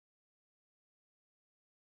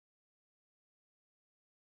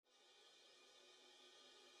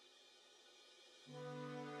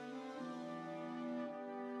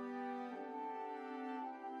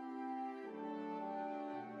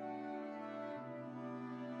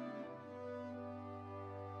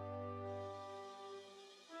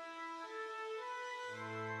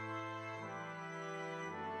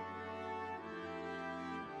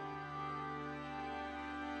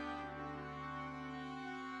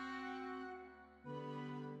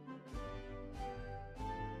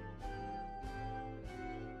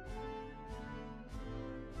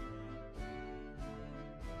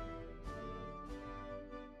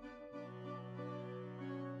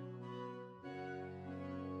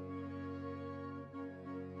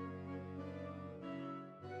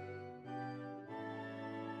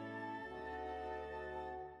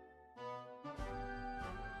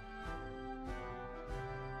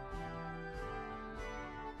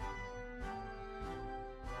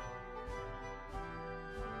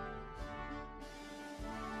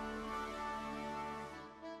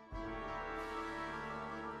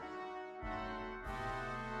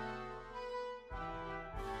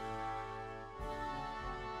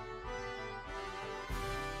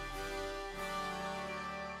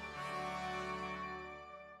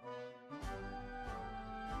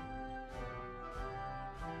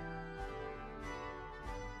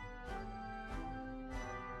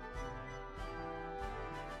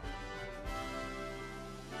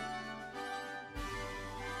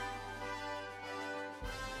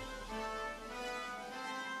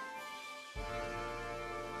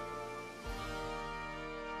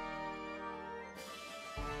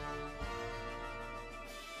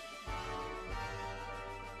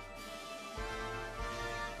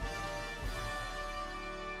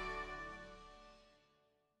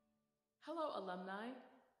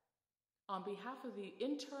On behalf of the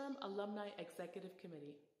Interim Alumni Executive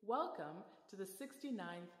Committee, welcome to the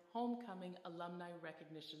 69th Homecoming Alumni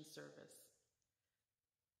Recognition Service.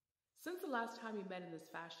 Since the last time we met in this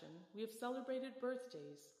fashion, we have celebrated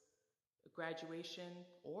birthdays, a graduation,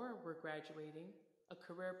 or we're graduating, a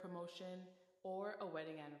career promotion, or a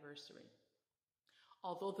wedding anniversary.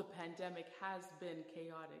 Although the pandemic has been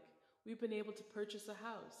chaotic, we've been able to purchase a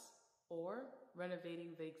house or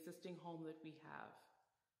renovating the existing home that we have.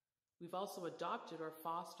 We've also adopted or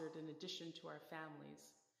fostered an addition to our families.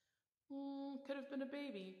 Could have been a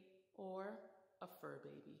baby or a fur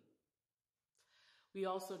baby. We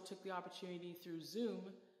also took the opportunity through Zoom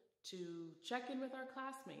to check in with our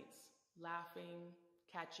classmates, laughing,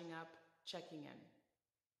 catching up, checking in.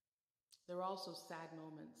 There were also sad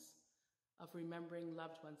moments of remembering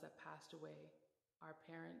loved ones that passed away, our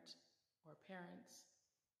parent or parents,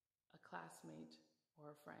 a classmate or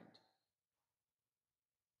a friend.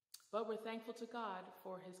 But we're thankful to God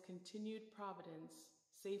for His continued providence,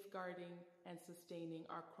 safeguarding and sustaining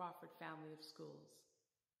our Crawford family of schools.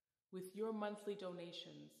 With your monthly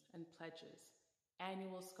donations and pledges,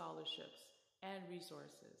 annual scholarships and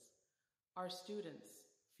resources, our students,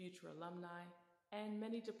 future alumni, and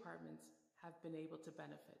many departments have been able to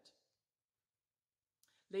benefit.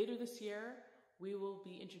 Later this year, we will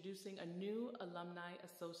be introducing a new alumni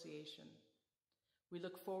association. We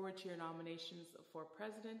look forward to your nominations for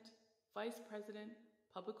President, Vice President,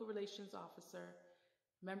 Public Relations Officer,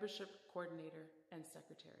 Membership Coordinator, and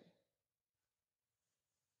Secretary.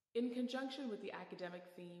 In conjunction with the academic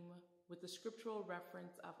theme, with the scriptural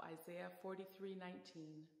reference of Isaiah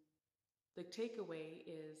 43:19, the takeaway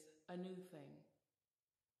is a new thing.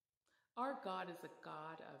 Our God is a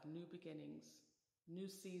God of new beginnings, new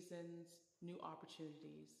seasons, new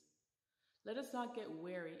opportunities. Let us not get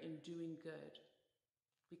weary in doing good,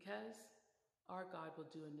 because our God will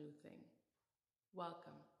do a new thing.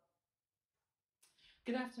 Welcome.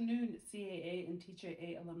 Good afternoon, CAA and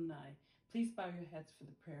TJA alumni. Please bow your heads for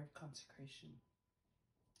the prayer of consecration.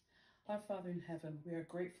 Our Father in heaven, we are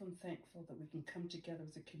grateful and thankful that we can come together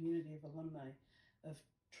as a community of alumni of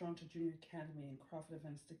Toronto Junior Academy and Crawford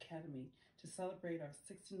Adventist Academy to celebrate our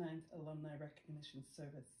 69th Alumni Recognition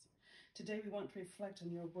Service. Today we want to reflect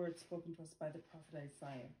on your words spoken to us by the prophet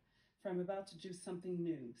Isaiah. For I'm about to do something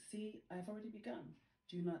new. See, I have already begun.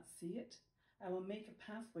 Do you not see it? I will make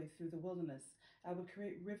a pathway through the wilderness. I will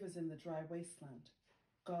create rivers in the dry wasteland.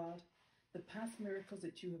 God, the past miracles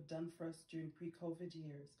that you have done for us during pre-COVID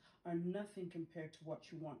years are nothing compared to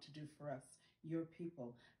what you want to do for us, your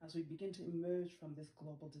people, as we begin to emerge from this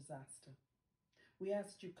global disaster. We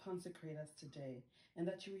ask that you consecrate us today and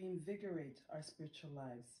that you reinvigorate our spiritual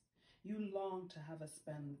lives. You long to have us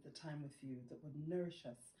spend the time with you that would nourish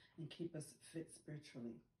us and keep us fit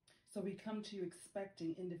spiritually. So we come to you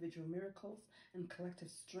expecting individual miracles and collective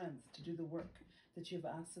strength to do the work that you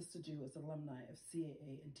have asked us to do as alumni of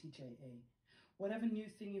CAA and TJA. Whatever new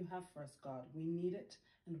thing you have for us, God, we need it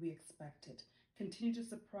and we expect it. Continue to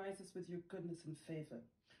surprise us with your goodness and favor.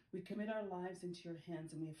 We commit our lives into your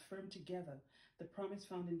hands and we affirm together the promise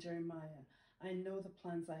found in Jeremiah. I know the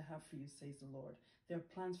plans I have for you, says the Lord. They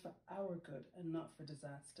are plans for our good and not for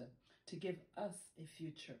disaster, to give us a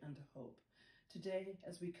future and a hope. Today,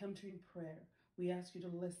 as we come to you in prayer, we ask you to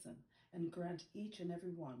listen and grant each and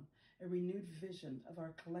every one a renewed vision of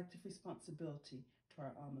our collective responsibility to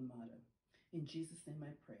our alma mater. In Jesus' name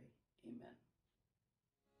I pray, amen.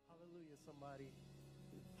 Hallelujah, somebody.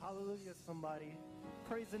 Hallelujah, somebody.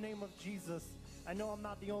 Praise the name of Jesus. I know I'm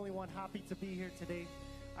not the only one happy to be here today.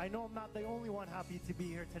 I know I'm not the only one happy to be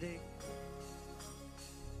here today.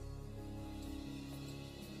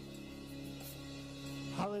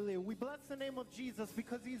 Hallelujah. We bless the name of Jesus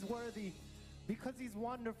because he's worthy, because he's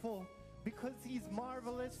wonderful, because he's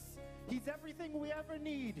marvelous. He's everything we ever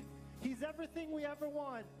need. He's everything we ever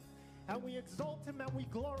want. And we exalt him and we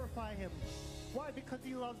glorify him. Why? Because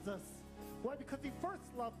he loves us. Why? Because he first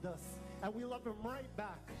loved us and we love him right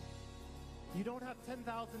back. You don't have 10,000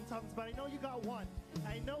 tongues, but I know you got one.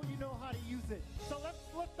 I know you know how to use it. So let's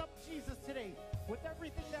lift up Jesus today with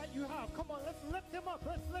everything that you have. Come on, let's lift him up.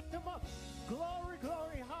 Let's lift him up. Glory,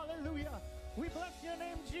 glory, hallelujah. We bless your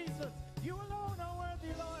name, Jesus. You alone are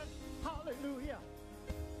worthy, Lord. Hallelujah.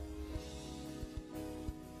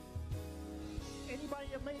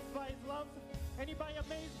 Anybody amazed by his love? Anybody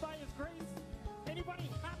amazed by his grace? Anybody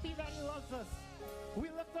happy that he loves us? We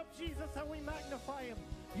lift up Jesus and we magnify him.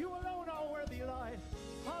 You alone are worthy, Lord.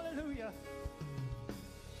 Hallelujah.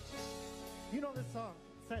 You know this song.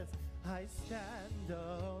 It says, I stand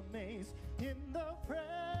amazed in the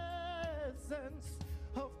presence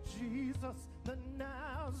of Jesus the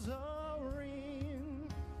Nazarene.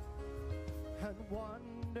 and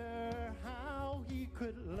wonder how he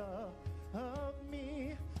could love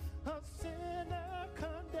me, a sinner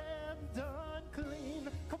condemned unclean.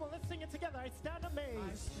 Come on, let's sing it together. I stand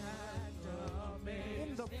amazed,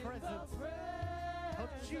 in the presence of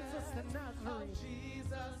Jesus the Nazarene.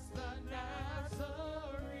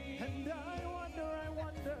 And I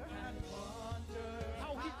wonder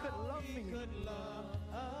how he could love me,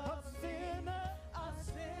 a sinner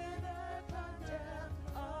condemned.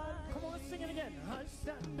 Come on, let's sing it again. I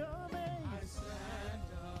stand amazed,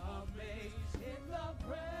 in the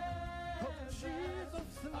presence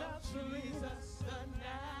of Jesus the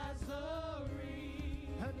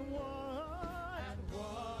Nazarene, and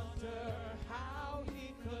wonder how he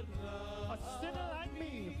could love a sinner like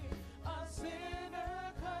me, a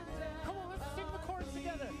sinner condemned. Come on, let's sing the chorus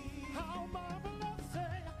together. How marvelous,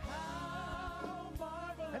 say, how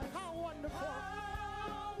marvelous, and how wonderful,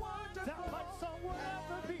 that my song will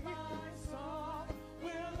ever be.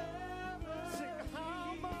 Sing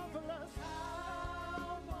how marvelous,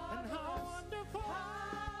 and how wonderful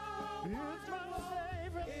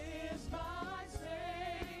is my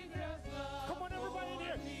Savior's love. Come on, everybody in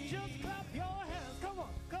here, just clap your hands. Come on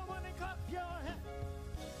and clap your hands.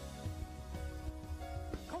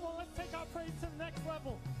 Come on, let's take our praise to the next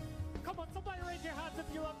level. Come on, somebody raise your hands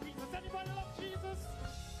if you love Jesus. Anybody love Jesus?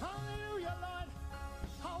 Hallelujah, Lord.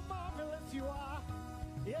 How marvelous you are.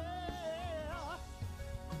 Yeah.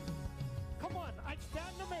 Come on, I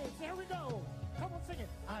stand amazed. Here we go. Come on, sing it.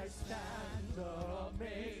 I stand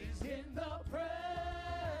amazed in the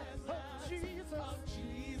presence of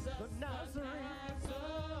Jesus the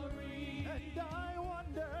Nazarene. And I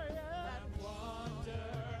wonder,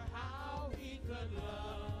 how he could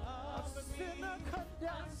love a sinner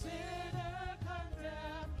condemned.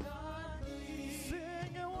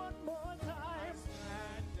 Sing it one more time.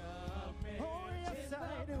 Oh, yes, I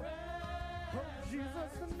do. Oh,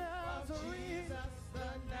 Jesus the Nazarene.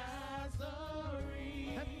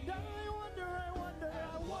 And I wonder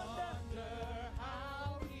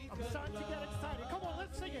how he could. I'm starting to get excited. Come on,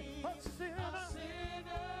 let's sing it. A sinner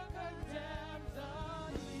condemned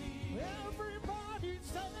unbelief. Everybody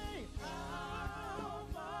say, how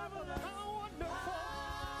marvelous, how wonderful,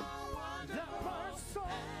 that my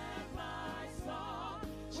song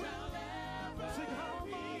shall never sing. How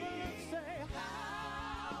marvelous, say,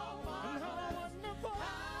 how wonderful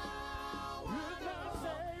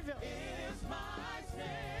is my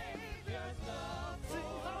Savior's love.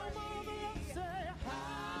 Sing how marvelous, say,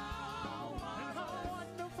 how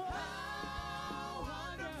wonderful,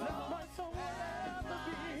 that my song will ever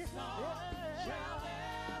be. Shall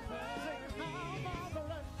ever sing how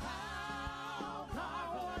marvelous, how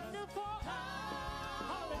wonderful.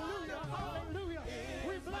 Hallelujah, hallelujah.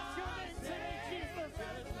 We bless your name today, Jesus.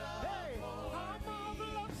 Hey, how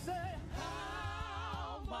marvelous, say,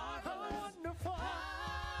 how wonderful.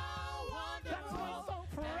 That's my song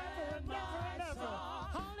forever and never and ever.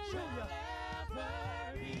 Hallelujah.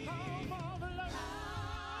 How marvelous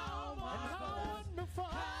and how wonderful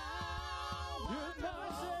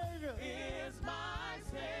is my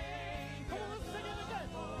Savior. Come on, let's sing it again.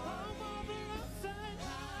 How marvelous, say,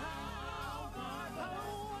 how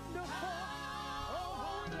wonderful. Oh,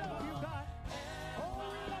 we love you, God. Oh, we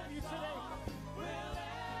love you today.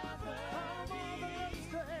 How marvelous,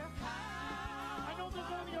 say, I know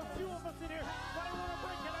there's only a few of us in here, but I want to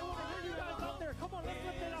break it. I want to hear you guys out there. Come on, let's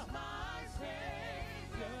lift it up.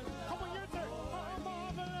 Come on, your turn. How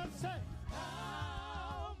marvelous, say.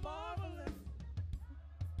 How marvelous.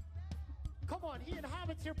 Come on, he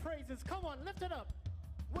inhabits your praises. Come on, lift it up.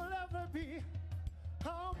 Will ever be.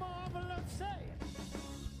 How marvelous, say.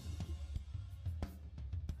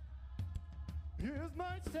 Here's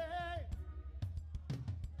my say.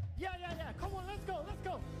 Yeah. Come on, let's go.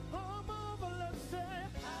 How marvelous, say.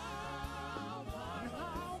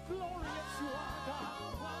 How glorious you are, God.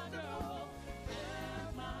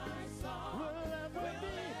 Will ever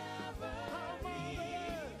be.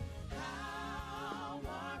 How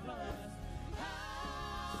marvelous.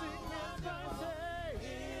 Sing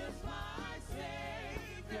is my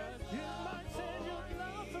Savior. Is my Savior's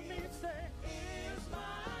love for me, say. Is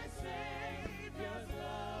my Savior's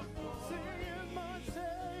love for me. Sing is my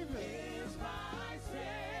Savior. Is my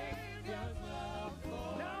Savior's love for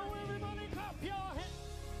me. Now everybody clap your hands.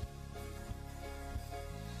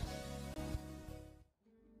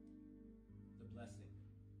 The blessing.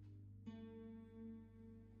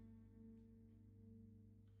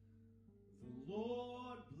 The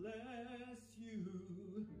Lord bless you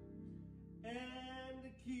and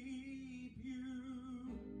keep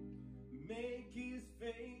you. Make his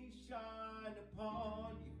face shine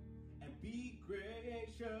upon you and be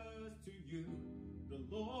gracious to you. you. The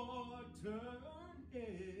Lord turned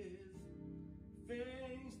his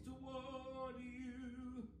face toward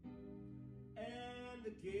you and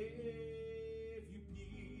gave you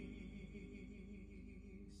peace.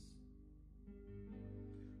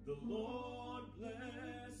 The Lord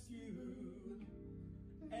bless you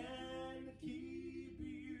and keep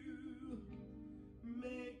you,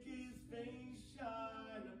 make his face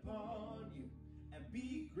shine upon you and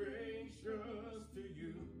be gracious to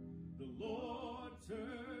you. The Lord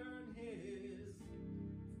turn his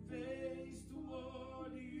face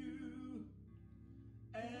toward you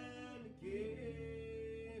and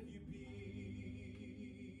give you peace.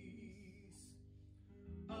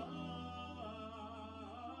 Amen.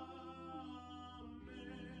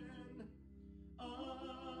 Amen.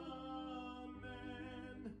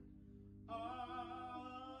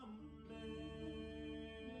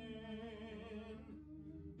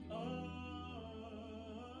 Amen.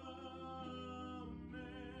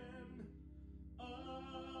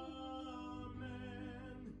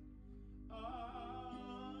 Amen.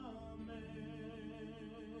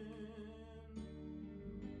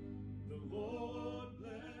 The Lord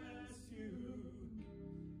bless you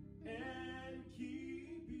and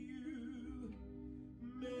keep you,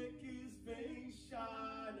 make his face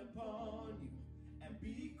shine upon you and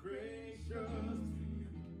be gracious to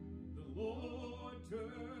you. The Lord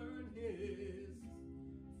turn his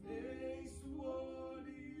face toward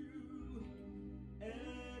you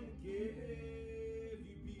and give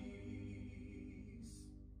you peace.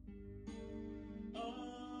 Amen.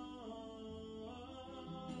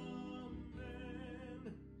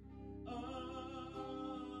 Amen.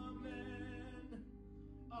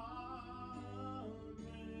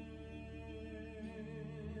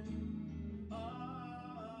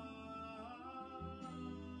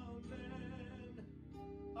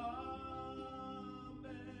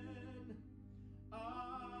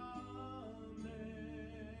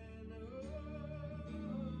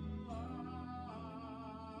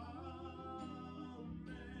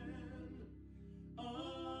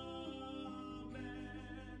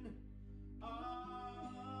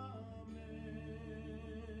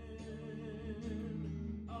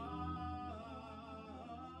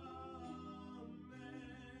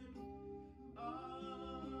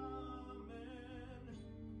 Amen.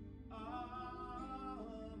 Amen.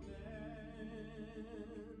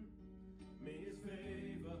 May his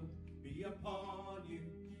favor be upon you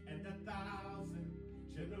and 1,000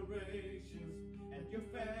 generations, and your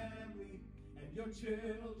family, and your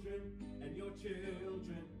children, and your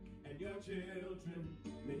children, and your children.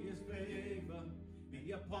 May his favor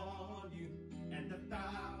be upon you and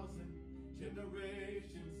 1,000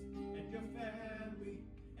 generations, and your family,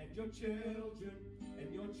 and your children,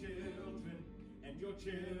 and your children, and your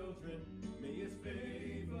children. May his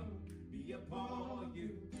favor be upon you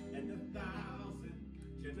and 1,000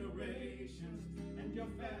 generations, and your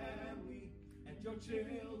family, and your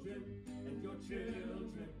children, and your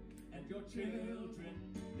children, and your children.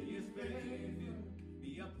 May his favor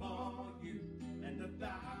be upon you and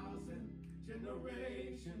 1,000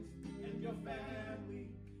 generations, and your family,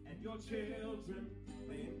 and your children,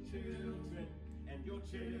 and children, and your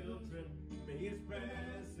children. May his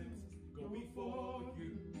presence go before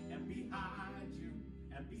you and behind you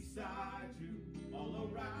and beside you, all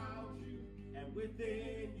around you and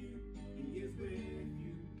within you. He is with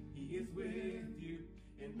you, he is with you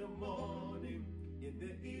in the morning, in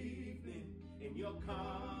the evening, in your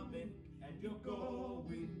coming and your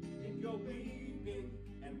going, in your weeping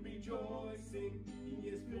and rejoicing. He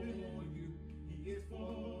is for you, he is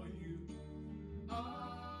for you. Amen.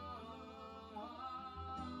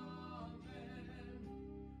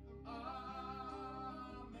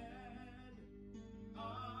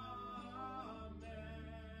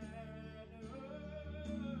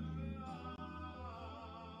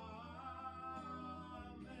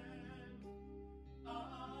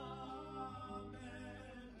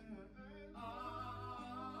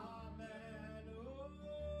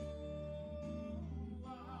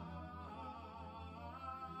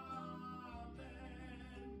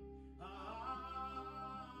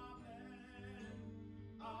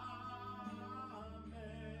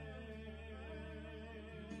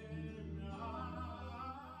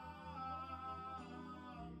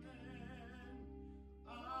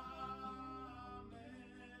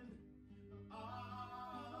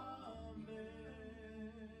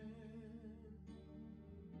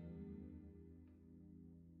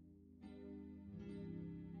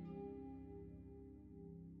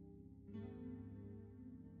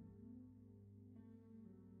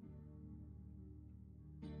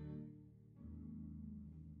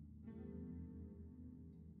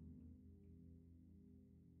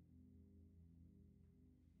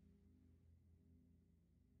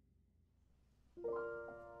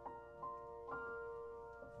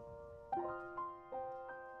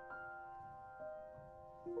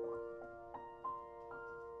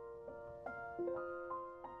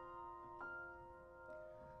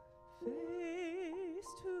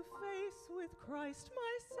 Christ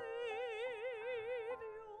my Savior,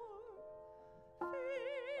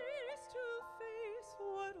 face to face,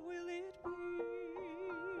 what will it be?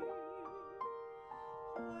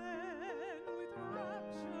 When with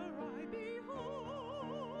rapture I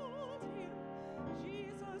behold him,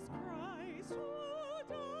 Jesus Christ who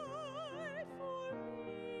died for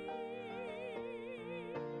me.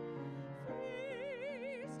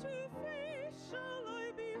 Face to face shall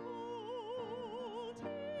I behold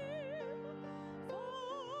him,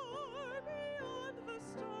 far beyond the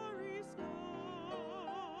starry sky.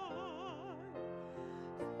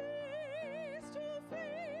 Face to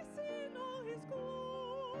face in all his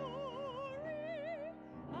glory,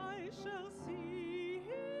 I shall see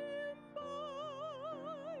him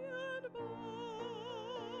by and by.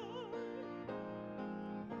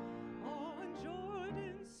 On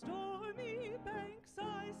Jordan's stormy banks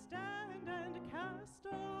I stand and cast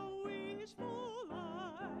a wishful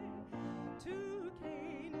eye to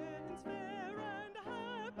Canaan's fair and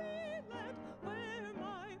happy land, where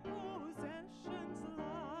my possessions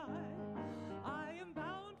lie. I am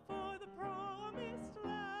bound for the promised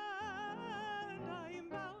land. I am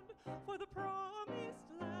bound for the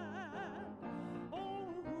promised land.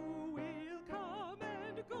 Oh, who will come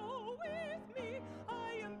and go with me?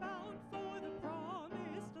 I am bound for the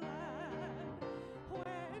promised land.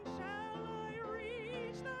 When shall I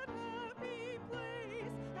reach that happy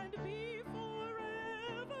place and be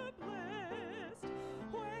forever blessed?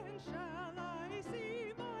 When shall I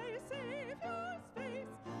see my Savior's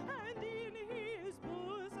face and in his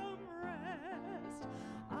bosom rest?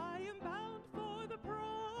 I am bound for the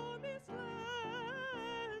promised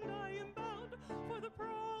land. I am bound for the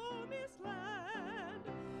promised land.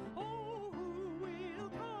 Oh, who will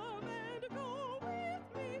come and go with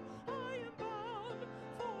me? I am bound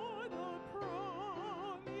for the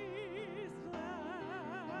promised land.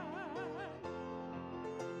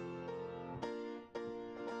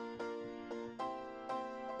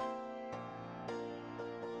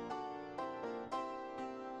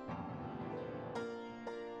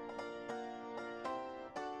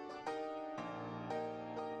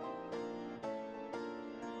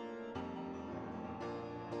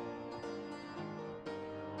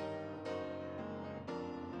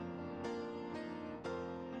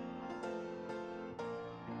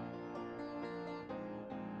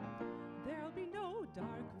 There'll be no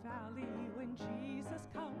dark valley when Jesus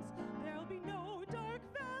comes. There'll be no dark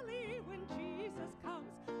valley when Jesus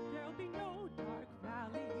comes. There'll be no dark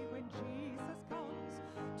valley when Jesus comes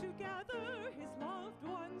to gather his loved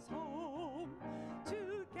ones home.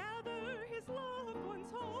 To gather his loved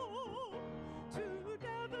ones home. To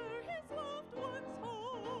gather his loved ones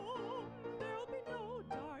home. There'll be no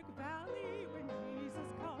dark valley when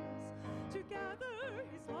Jesus comes to gather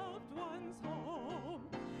his loved ones home.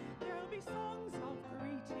 There'll be songs of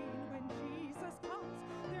greeting when Jesus comes.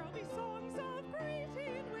 There'll be songs of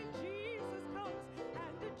greeting when Jesus comes,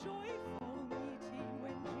 and a joyful meeting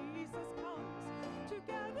when Jesus comes to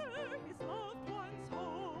gather his loved ones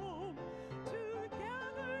home. To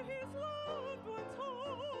gather his loved ones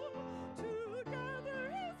home. To gather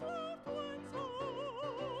his loved ones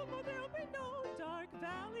home. There'll be no dark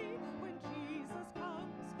valley when Jesus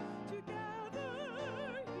comes to gather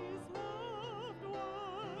his loved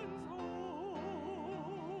ones home.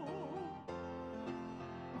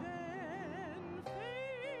 Then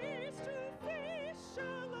face to face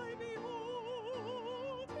shall I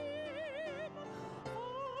behold him,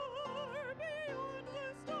 far beyond the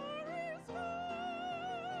starry sky.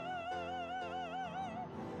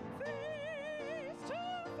 Face to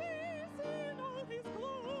face in all his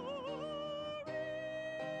glory,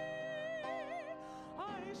 I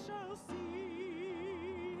shall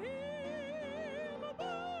see him by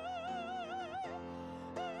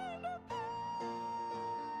and by.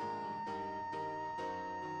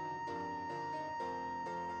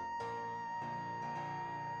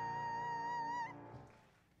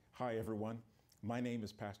 Hi, everyone. My name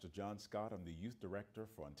is Pastor John Scott. I'm the Youth Director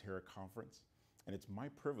for Ontario Conference, and it's my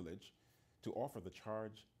privilege to offer the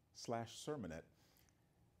charge/sermonette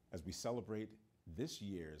as we celebrate this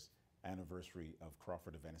year's anniversary of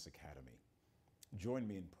Crawford Adventist Academy. Join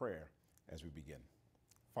me in prayer as we begin.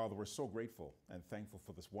 Father, we're so grateful and thankful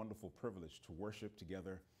for this wonderful privilege to worship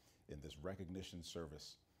together in this recognition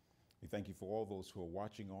service. We thank you for all those who are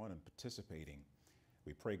watching on and participating.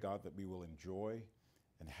 We pray, God, that we will enjoy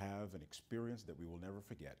and have an experience that we will never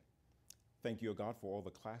forget. Thank you, O God, for all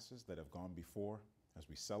the classes that have gone before as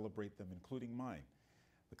we celebrate them, including mine,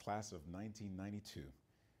 the class of 1992.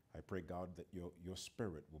 I pray, God, that your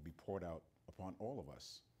spirit will be poured out upon all of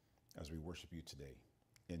us as we worship you today.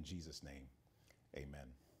 In Jesus' name,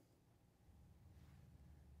 amen.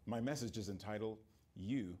 My message is entitled,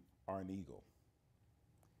 You Are an Eagle.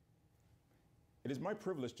 It is my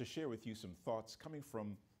privilege to share with you some thoughts coming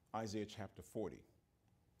from Isaiah chapter 40.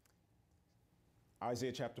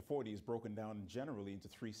 Isaiah chapter 40 is broken down generally into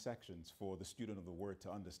 3 sections for the student of the word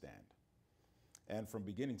to understand. And from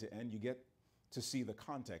beginning to end, you get to see the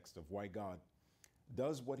context of why God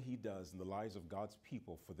does what he does in the lives of God's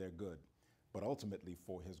people for their good, but ultimately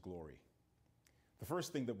for his glory. The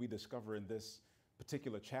first thing that we discover in this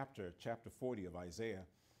particular chapter, chapter 40 of Isaiah,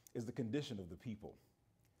 is the condition of the people.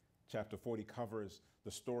 Chapter 40 covers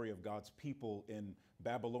the story of God's people in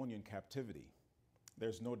Babylonian captivity.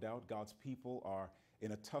 There's no doubt God's people are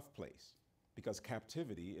in a tough place because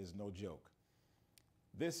captivity is no joke.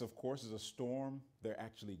 This, of course, is a storm they're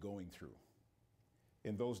actually going through.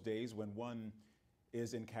 In those days when one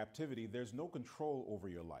is in captivity, there's no control over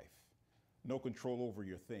your life, no control over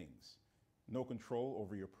your things, no control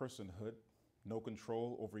over your personhood, no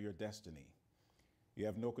control over your destiny. You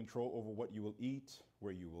have no control over what you will eat,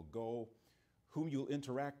 where you will go, whom you'll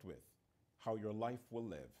interact with, how your life will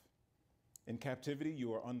live. In captivity,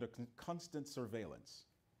 you are under constant surveillance.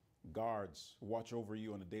 Guards watch over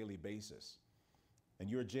you on a daily basis, and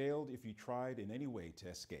you're jailed if you tried in any way to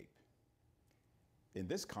escape. In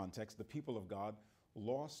this context, the people of God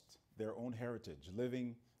lost their own heritage,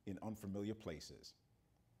 living in unfamiliar places.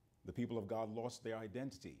 The people of God lost their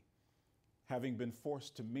identity, having been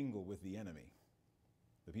forced to mingle with the enemy.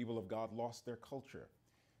 The people of God lost their culture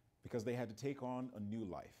because they had to take on a new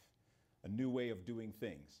life, a new way of doing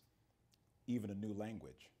things, even a new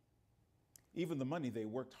language. Even the money they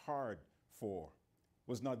worked hard for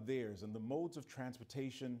was not theirs, and the modes of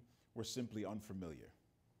transportation were simply unfamiliar.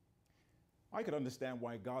 I could understand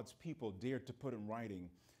why God's people dared to put in writing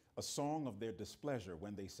a song of their displeasure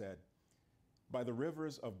when they said, "By the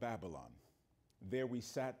rivers of Babylon, there we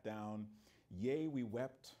sat down, yea, we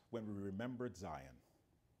wept when we remembered Zion.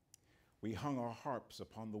 We hung our harps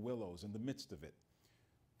upon the willows in the midst of it.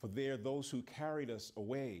 For there those who carried us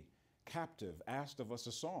away captive asked of us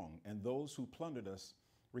a song, and those who plundered us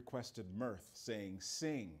requested mirth, saying,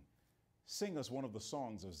 Sing, sing us one of the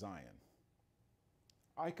songs of Zion."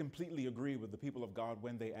 I completely agree with the people of God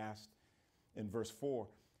when they asked in verse 4,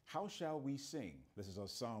 "How shall we sing?" This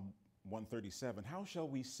is Psalm 137. "How shall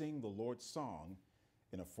we sing the Lord's song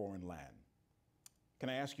in a foreign land?" Can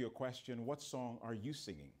I ask you a question? What song are you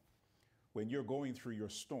singing when you're going through your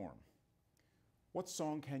storm? What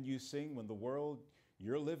song can you sing when the world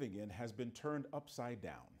you're living in has been turned upside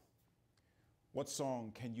down? What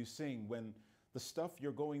song can you sing when the stuff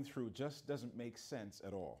you're going through just doesn't make sense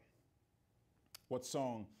at all? What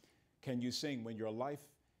song can you sing when your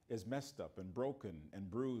life is messed up and broken and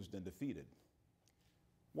bruised and defeated?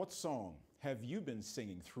 What song have you been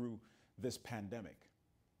singing through this pandemic?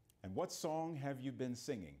 And what song have you been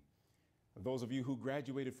singing? Those of you who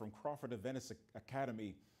graduated from Crawford Adventist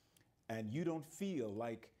Academy and you don't feel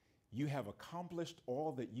like you have accomplished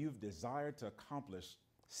all that you've desired to accomplish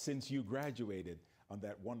since you graduated on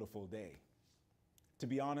that wonderful day. To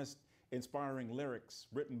be honest, inspiring lyrics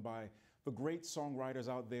written by the great songwriters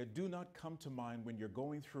out there do not come to mind when you're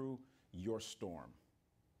going through your storm.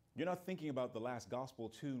 You're not thinking about the last gospel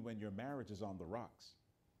tune when your marriage is on the rocks.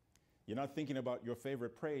 You're not thinking about your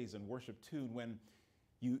favorite praise and worship tune when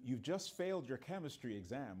you've just failed your chemistry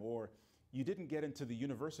exam, or you didn't get into the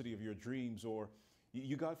university of your dreams, or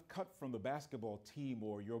you got cut from the basketball team,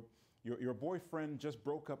 or your boyfriend just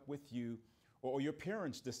broke up with you, or your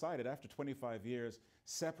parents decided after 25 years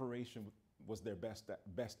separation was their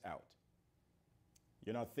best out.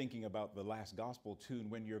 You're not thinking about the last gospel tune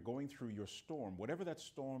when you're going through your storm, whatever that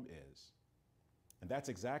storm is. And that's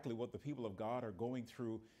exactly what the people of God are going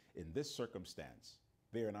through in this circumstance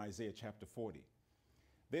there in Isaiah chapter 40.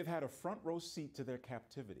 They've had a front row seat to their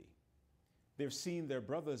captivity. They've seen their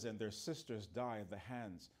brothers and their sisters die at the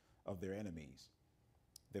hands of their enemies.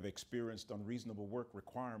 They've experienced unreasonable work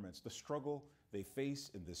requirements. The struggle they face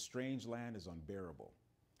in this strange land is unbearable.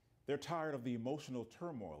 They're tired of the emotional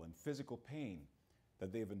turmoil and physical pain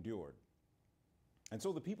that they've endured. And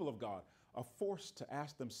so the people of God are forced to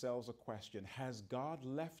ask themselves a question: has God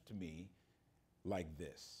left me like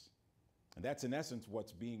this? And that's in essence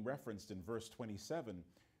what's being referenced in verse 27,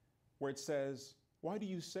 where it says, "Why do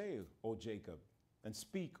you say, O Jacob, and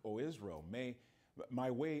speak, O Israel, my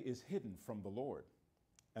way is hidden from the Lord,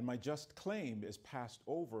 and my just claim is passed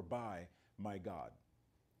over by my God."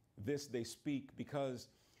 This they speak because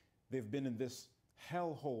they've been in this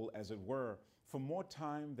hellhole, as it were, for more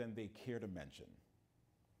time than they care to mention.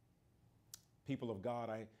 People of God,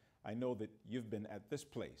 I know that you've been at this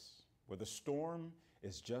place where the storm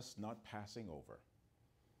is just not passing over.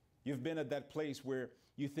 You've been at that place where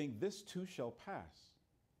you think this too shall pass,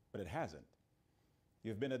 but it hasn't.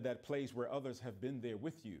 You've been at that place where others have been there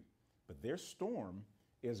with you, but their storm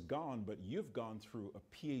is gone, but you've gone through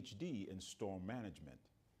a PhD in storm management.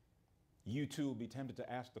 You too will be tempted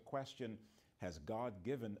to ask the question, has God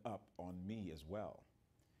given up on me as well?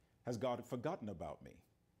 Has God forgotten about me?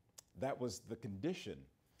 That was the condition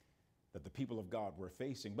that the people of God were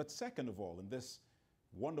facing. But second of all, in this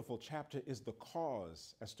wonderful chapter is the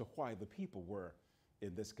cause as to why the people were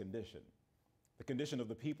in this condition. The condition of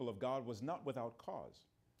the people of God was not without cause.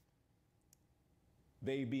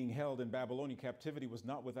 They being held in Babylonian captivity was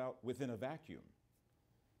not within a vacuum.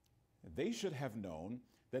 They should have known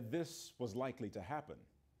that this was likely to happen.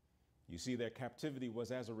 You see, their captivity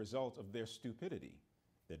was as a result of their stupidity,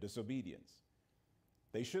 their disobedience.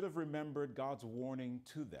 They should have remembered God's warning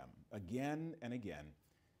to them again and again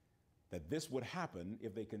that this would happen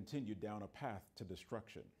if they continued down a path to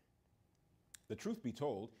destruction. The truth be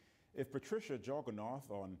told, if Patricia Jorganoff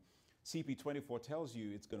on CP24 tells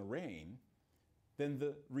you it's going to rain, then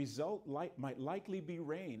the result might likely be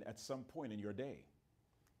rain at some point in your day.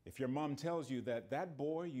 If your mom tells you that that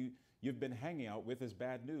boy you've been hanging out with is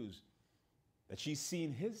bad news, that she's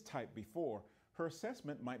seen his type before, her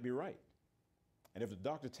assessment might be right. And if the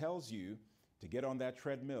doctor tells you to get on that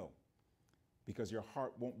treadmill because your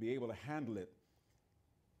heart won't be able to handle it,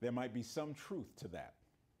 there might be some truth to that.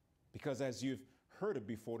 Because as you've heard it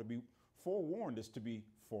before, to be forewarned is to be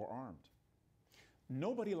forearmed.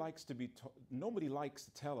 Nobody likes to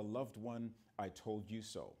tell a loved one, I told you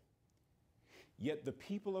so. Yet the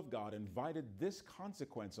people of God invited this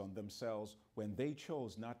consequence on themselves when they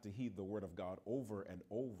chose not to heed the word of God over and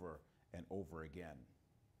over and over again.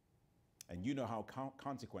 And you know how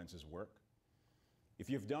consequences work. If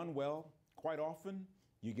you've done well, quite often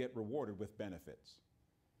you get rewarded with benefits.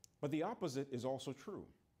 But the opposite is also true.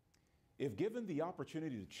 If given the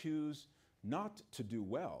opportunity to choose not to do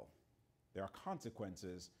well, there are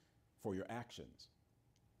consequences for your actions.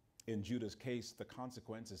 In Judah's case, the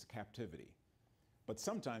consequence is captivity. But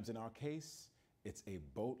sometimes in our case, it's a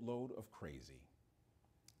boatload of crazy.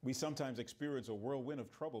 We sometimes experience a whirlwind of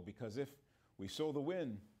trouble because if we sow the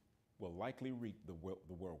wind, we'll likely reap the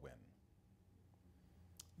whirlwind.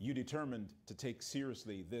 You determined to take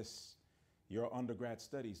seriously your undergrad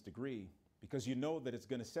studies degree because you know that it's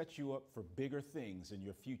going to set you up for bigger things in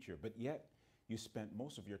your future, but yet you spent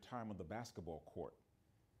most of your time on the basketball court.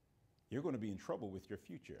 You're going to be in trouble with your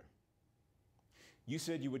future. You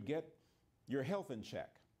said you would get your health in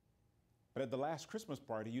check, but at the last Christmas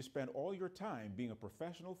party, you spent all your time being a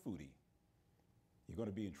professional foodie. You're going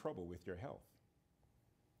to be in trouble with your health.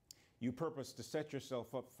 You purpose to set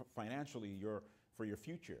yourself up financially for your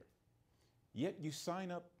future, yet you sign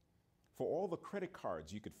up for all the credit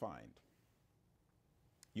cards you could find.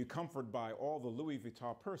 You comfort by all the Louis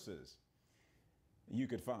Vuitton purses you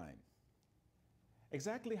could find.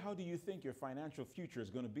 Exactly how do you think your financial future is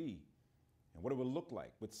going to be and what it will look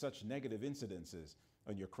like with such negative incidences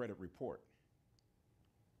on your credit report?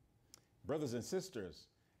 Brothers and sisters,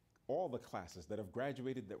 all the classes that have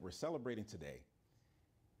graduated that we're celebrating today,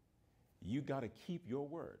 you got to keep your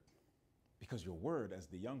word because your word, as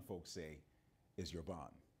the young folks say, is your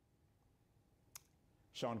bond.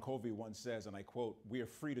 Sean Covey once says, and I quote, "We are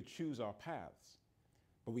free to choose our paths,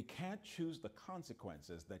 but we can't choose the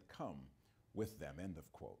consequences that come with them," end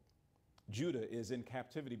of quote. Judah is in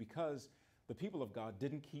captivity because the people of God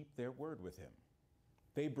didn't keep their word with him.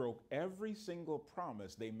 They broke every single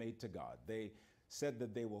promise they made to God. They said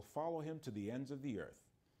that they will follow him to the ends of the earth.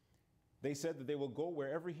 They said that they will go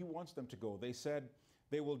wherever he wants them to go. They said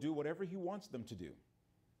they will do whatever he wants them to do.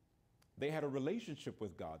 They had a relationship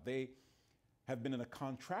with God. They have been in a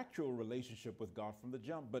contractual relationship with God from the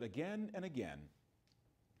jump. But again and again,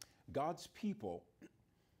 God's people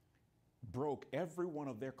broke every one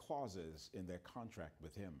of their clauses in their contract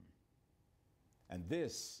with him. And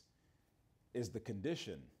this is the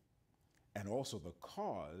condition and also the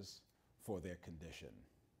cause for their condition.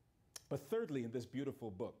 But thirdly, in this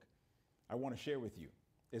beautiful book, I want to share with you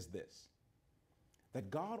is this, that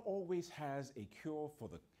God always has a cure for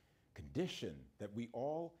the condition that we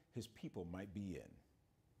all, his people, might be in.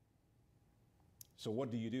 So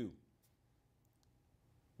what do you do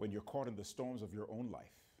when you're caught in the storms of your own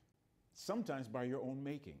life? Sometimes by your own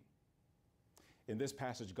making. In this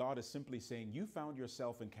passage, God is simply saying you found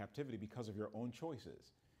yourself in captivity because of your own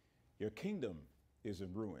choices. Your kingdom is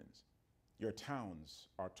in ruins. Your towns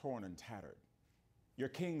are torn and tattered. Your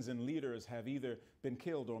kings and leaders have either been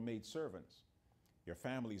killed or made servants. Your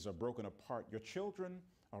families are broken apart. Your children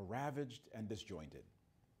are ravaged and disjointed.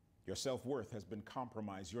 Your self-worth has been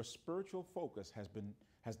compromised. Your spiritual focus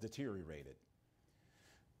has deteriorated.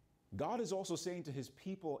 God is also saying to his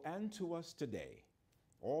people and to us today,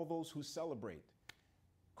 all those who celebrate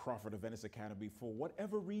Crawford Adventist Academy, for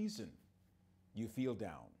whatever reason you feel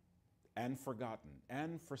down and forgotten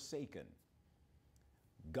and forsaken,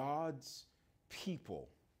 God's people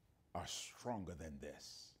are stronger than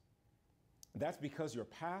this. That's because your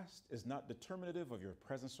past is not determinative of your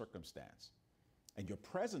present circumstance, and your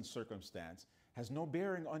present circumstance has no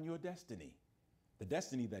bearing on your destiny, the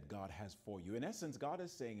destiny that God has for you. In essence, God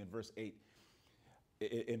is saying in verse 8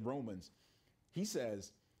 in Romans, he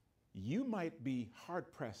says, you might be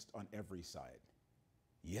hard-pressed on every side,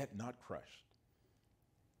 yet not crushed,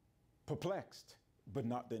 perplexed, but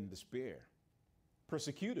not in despair,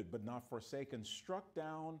 persecuted, but not forsaken, struck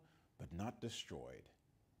down, but not destroyed.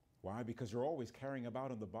 Why? Because you're always carrying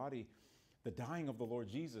about in the body the dying of the Lord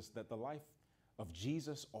Jesus, that the life of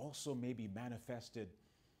Jesus also may be manifested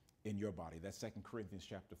in your body. That's 2 Corinthians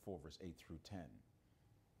chapter 4, verse 8 through 10.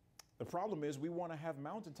 The problem is we want to have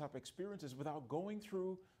mountaintop experiences without going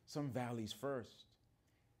through some valleys first.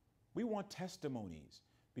 We want testimonies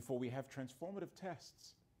before we have transformative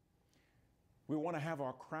tests. We want to have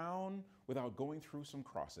our crown without going through some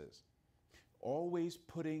crosses. Always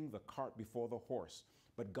putting the cart before the horse.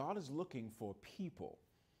 But God is looking for people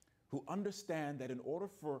who understand that in order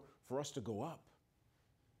for us to go up,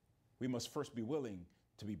 we must first be willing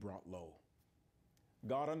to be brought low.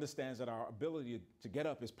 God understands that our ability to get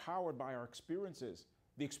up is powered by our experiences,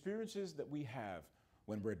 the experiences that we have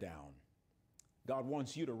when we're down. God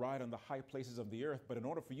wants you to ride on the high places of the earth, but in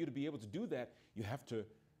order for you to be able to do that, you have to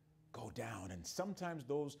go down. And sometimes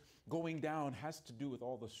those going down has to do with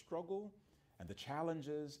all the struggle and the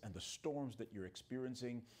challenges and the storms that you're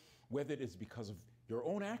experiencing, whether it is because of your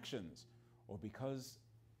own actions or because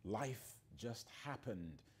life just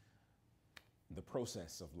happened in the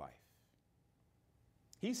process of life.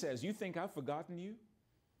 He says, you think I've forgotten you?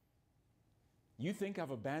 You think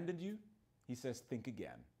I've abandoned you? He says, think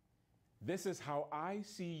again. This is how I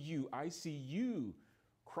see you. I see you,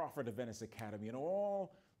 Crawford Adventist Academy, and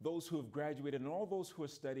all those who have graduated and all those who are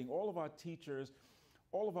studying, all of our teachers,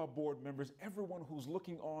 all of our board members, everyone who's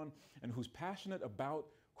looking on and who's passionate about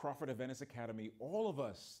Crawford Adventist Academy, all of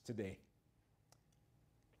us today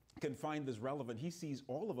can find this relevant. He sees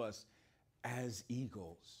all of us as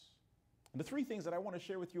eagles. And the three things that I want to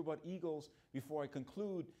share with you about eagles before I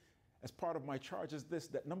conclude as part of my charge is this,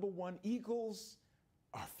 that number one, eagles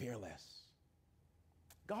are fearless.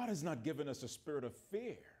 God has not given us a spirit of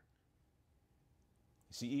fear.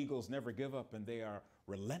 You see, eagles never give up, and they are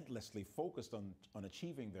relentlessly focused on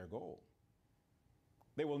achieving their goal.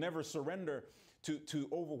 They will never surrender to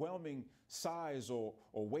overwhelming size or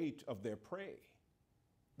weight of their prey.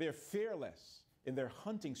 They're fearless in their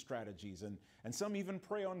hunting strategies, and some even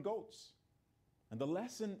prey on goats. And the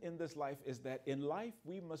lesson in this life is that in life,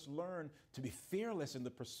 we must learn to be fearless in the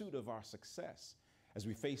pursuit of our success as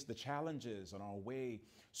we face the challenges on our way,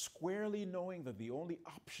 squarely knowing that the only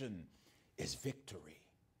option is victory.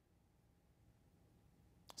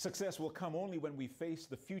 Success will come only when we face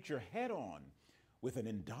the future head on with an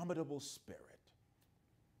indomitable spirit.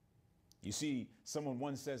 You see, someone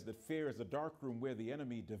once says that fear is a dark room where the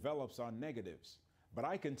enemy develops our negatives. But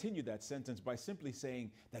I continue that sentence by simply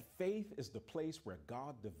saying that faith is the place where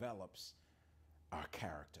God develops our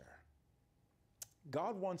character.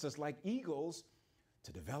 God wants us, like eagles,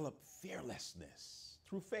 to develop fearlessness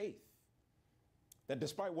through faith. That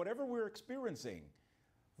despite whatever we're experiencing,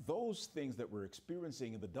 those things that we're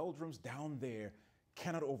experiencing in the doldrums down there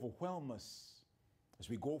cannot overwhelm us as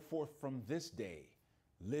we go forth from this day,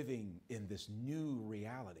 living in this new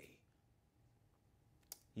reality.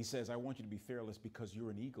 He says, I want you to be fearless because you're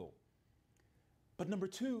an eagle. But number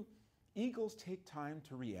two, eagles take time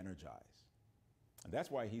to re-energize. And that's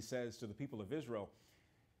why he says to the people of Israel,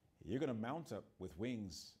 you're going to mount up with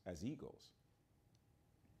wings as eagles.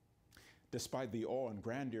 Despite the awe and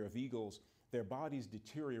grandeur of eagles, their bodies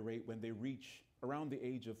deteriorate when they reach around the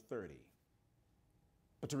age of 30.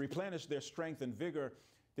 But to replenish their strength and vigor,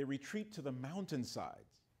 they retreat to the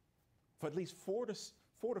mountainsides for at least 4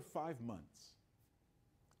 to 5 months.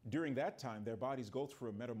 During that time, their bodies go through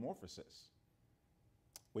a metamorphosis.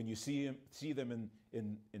 When you see them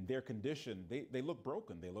in their condition, they look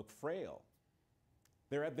broken, they look frail.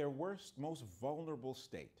 They're at their worst, most vulnerable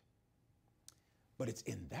state. But it's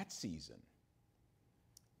in that season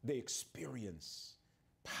they experience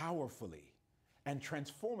powerfully and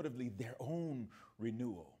transformatively their own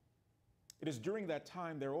renewal. It is during that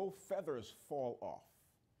time their old feathers fall off.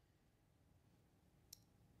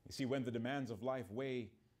 You see, when the demands of life weigh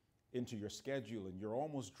into your schedule and you're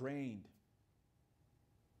almost drained,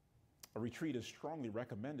 a retreat is strongly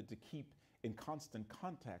recommended to keep in constant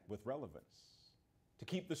contact with relevance. To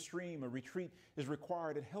keep the stream, a retreat is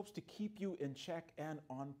required. It helps to keep you in check and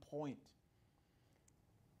on point.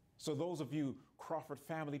 So those of you, Crawford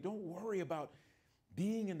family, don't worry about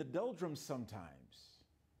being in the doldrums sometimes,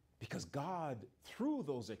 because God, through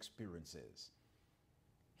those experiences,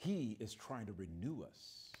 He is trying to renew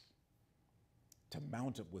us to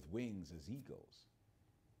mount up with wings as eagles.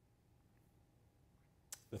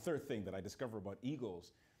 The third thing that I discover about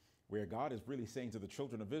eagles, where God is really saying to the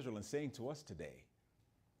children of Israel and saying to us today,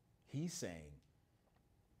 He's saying,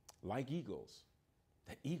 like eagles,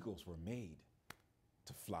 that eagles were made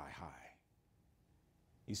to fly high.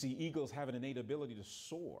 You see, eagles have an innate ability to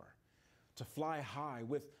soar, to fly high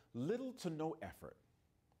with little to no effort.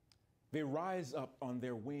 They rise up on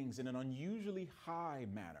their wings in an unusually high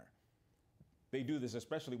manner. They do this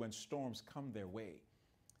especially when storms come their way.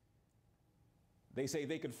 They say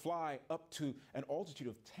they could fly up to an altitude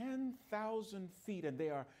of 10,000 feet, and they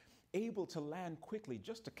are able to land quickly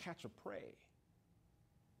just to catch a prey.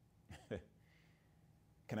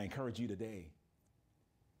 Can I encourage you today?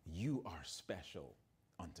 You are special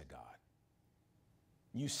unto God.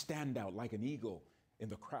 You stand out like an eagle in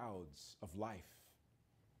the crowds of life.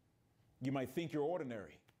 You might think you're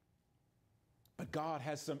ordinary, but God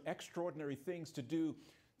has some extraordinary things to do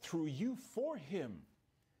through you for Him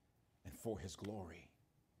and for His glory.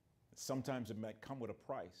 Sometimes it might come with a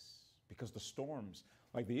price, because the storms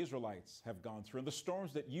like the Israelites have gone through, and the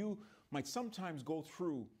storms that you might sometimes go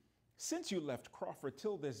through since you left Crawford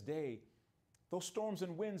till this day, those storms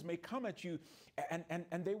and winds may come at you,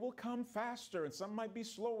 and they will come faster, and some might be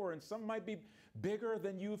slower, and some might be bigger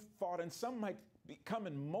than you thought, and some might come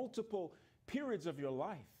in multiple periods of your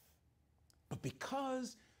life. But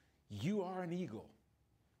because you are an eagle,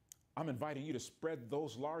 I'm inviting you to spread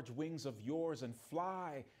those large wings of yours and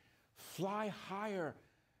fly higher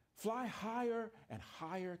and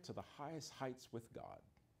higher to the highest heights with God.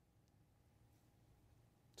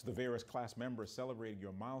 To the various class members celebrating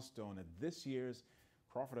your milestone at this year's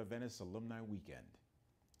Crawford Adventist Alumni Weekend,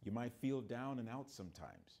 you might feel down and out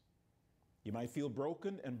sometimes. You might feel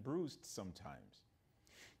broken and bruised sometimes.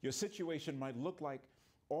 Your situation might look like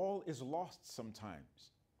all is lost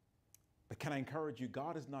sometimes. But can I encourage you,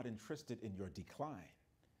 God is not interested in your decline.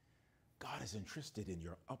 God is interested in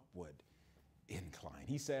your upward incline.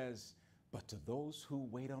 He says, but to those who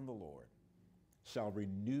wait on the Lord shall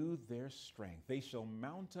renew their strength. They shall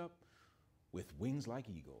mount up with wings like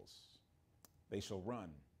eagles. They shall run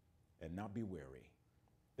and not be weary.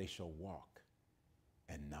 They shall walk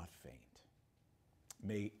and not faint.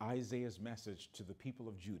 May Isaiah's message to the people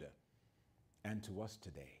of Judah and to us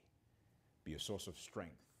today be a source of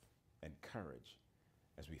strength and courage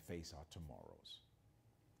as we face our tomorrows.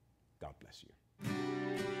 God bless you.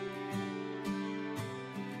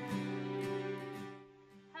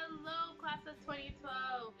 Hello, class of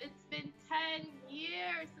 2012. It's been 10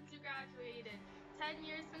 years since we graduated. 10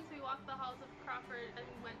 years since we walked the halls of Crawford and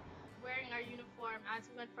we went wearing our uniform as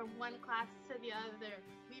we went from one class to the other.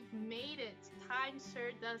 We've made it. Time sure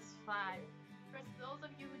does fly. For those of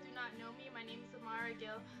you who do not know me, my name is Amara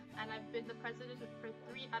Gill, and I've been the president for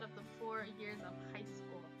 3 out of the 4 years of high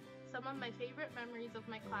school. Some of my favorite memories of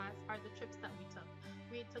my class are the trips that we took.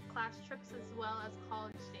 We took class trips as well as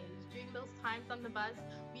college days. During those times on the bus,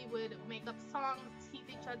 we would make up songs, tease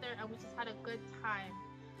each other, and we just had a good time.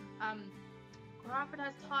 Crawford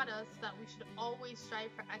has taught us that we should always strive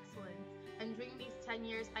for excellence, and during these 10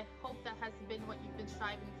 years, I hope that has been what you've been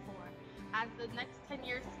striving for. As the next 10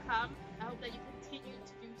 years come, I hope that you continue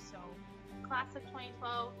to do so. Class of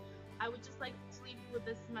 2012, I would just like to leave you with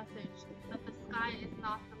this message, that the sky is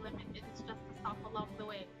not the limit, it is just a stop along the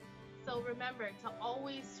way. So remember to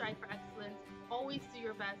always strive for excellence, always do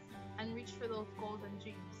your best, and reach for those goals and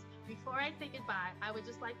dreams. Before I say goodbye, I would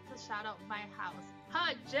just like to shout out my house.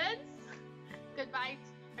 Huh, gents? Goodbye,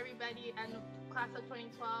 everybody, and class of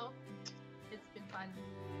 2012. It's been fun.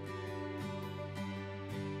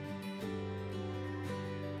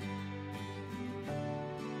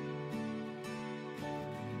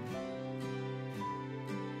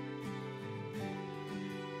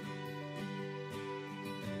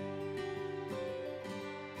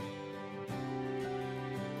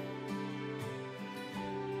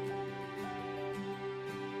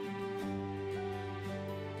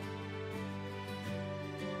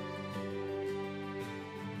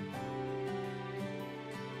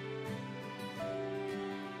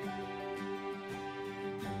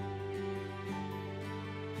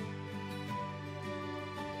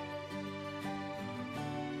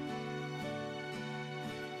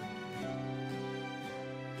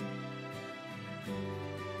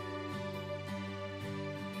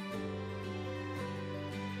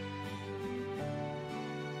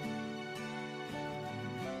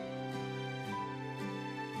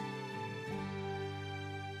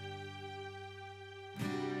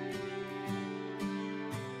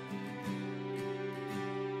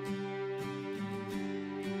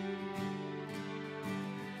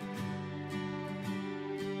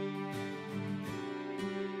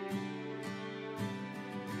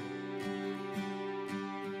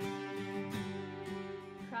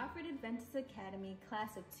 Academy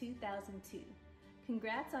Class of 2002.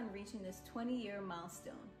 Congrats on reaching this 20-year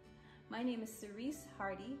milestone. My name is Cerise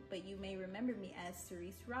Hardy, but you may remember me as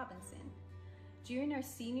Cerise Robinson. During our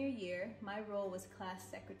senior year, my role was class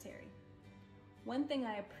secretary. One thing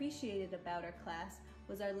I appreciated about our class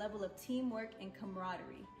was our level of teamwork and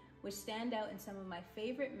camaraderie, which stand out in some of my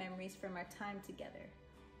favorite memories from our time together.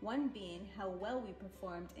 One being how well we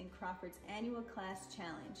performed in Crawford's annual class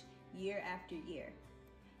challenge year after year.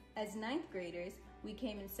 As ninth graders, we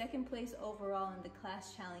came in second place overall in the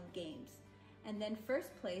class challenge games, and then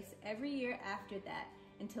first place every year after that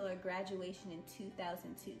until our graduation in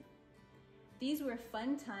 2002. These were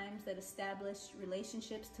fun times that established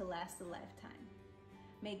relationships to last a lifetime.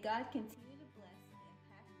 May God continue to bless the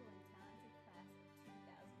impactful and talented class of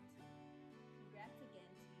 2002. Congrats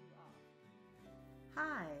again to you all.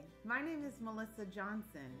 Hi, my name is Melissa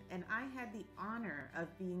Johnson, and I had the honor of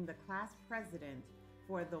being the class president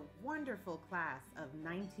for the wonderful class of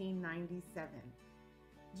 1997.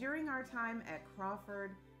 During our time at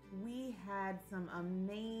Crawford, we had some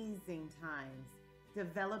amazing times,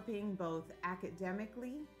 developing both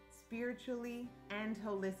academically, spiritually, and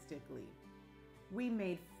holistically. We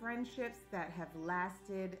made friendships that have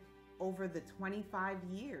lasted over the 25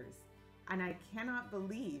 years, and I cannot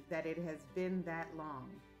believe that it has been that long.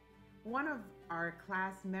 One of our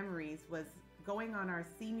class memories was going on our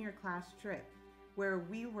senior class trip, where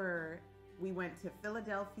we went to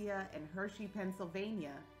Philadelphia and Hershey,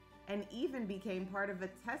 Pennsylvania, and even became part of a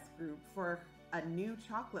test group for a new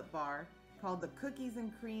chocolate bar called the Cookies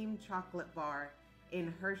and Cream Chocolate Bar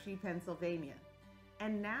in Hershey, Pennsylvania.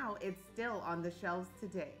 And now it's still on the shelves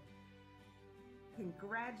today.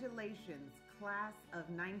 Congratulations, class of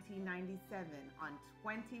 1997, on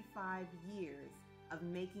 25 years of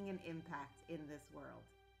making an impact in this world.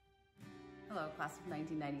 Hello, class of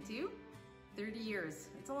 1992. 30 years.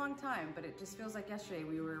 It's a long time, but it just feels like yesterday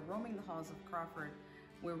we were roaming the halls of Crawford,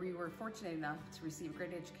 where we were fortunate enough to receive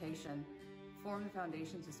great education, form the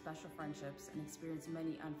foundations of special friendships, and experience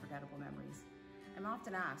many unforgettable memories. I'm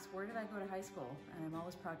often asked, where did I go to high school? And I'm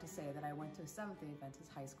always proud to say that I went to Seventh-day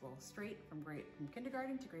Adventist High School, straight from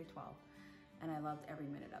kindergarten to grade 12, and I loved every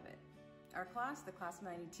minute of it. Our class, the class of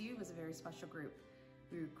 92, was a very special group.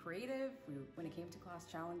 We were creative. When it came to class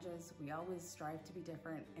challenges, we always strived to be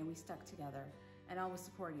different, and we stuck together and always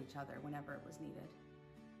supported each other whenever it was needed.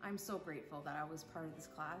 I'm so grateful that I was part of this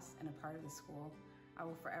class and a part of the school. I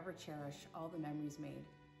will forever cherish all the memories made.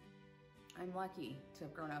 I'm lucky to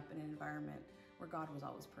have grown up in an environment where God was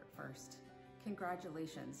always put first.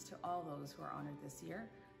 Congratulations to all those who are honored this year.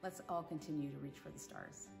 Let's all continue to reach for the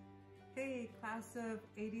stars. Hey, class of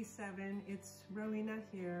 87, it's Rowena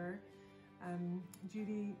here.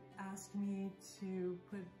 Judy asked me to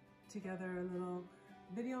put together a little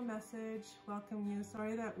video message, welcome you.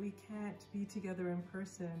 Sorry that we can't be together in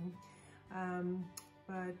person,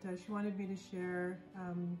 but she wanted me to share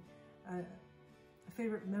a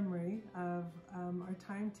favorite memory of our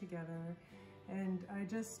time together. And I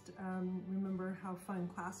just remember how fun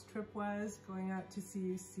class trip was, going out to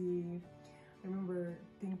CUC. I remember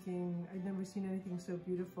thinking I'd never seen anything so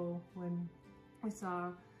beautiful when we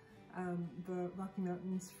saw the Rocky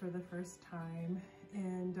Mountains for the first time.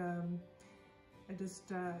 And it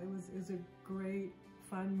was a great,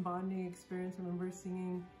 fun bonding experience. I remember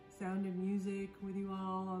singing Sound of Music with you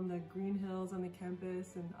all on the green hills on the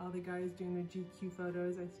campus, and all the guys doing their GQ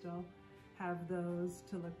photos. I still have those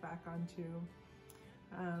to look back onto.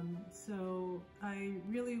 So I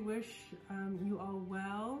really wish you all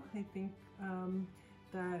well. I think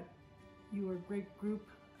that you are a great group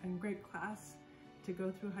and great class to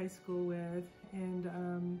go through high school with,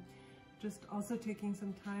 and just also taking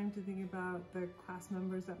some time to think about the class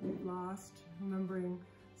members that we've lost, remembering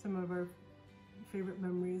some of our favorite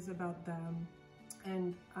memories about them.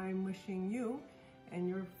 And I'm wishing you and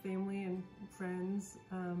your family and friends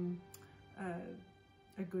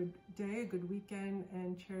a good day, a good weekend,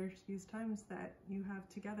 and cherish these times that you have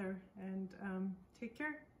together. And take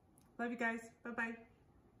care. Love you guys. Bye-bye.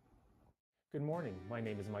 Good morning. My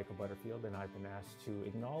name is Michael Butterfield, and I've been asked to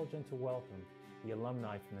acknowledge and to welcome the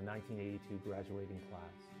alumni from the 1982 graduating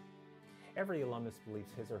class. Every alumnus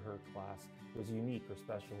believes his or her class was unique or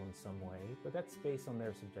special in some way, but that's based on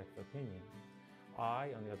their subjective opinion. I,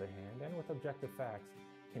 on the other hand, and with objective facts,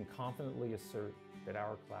 can confidently assert that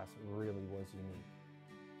our class really was unique.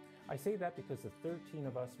 I say that because the 13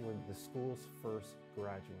 of us were the school's first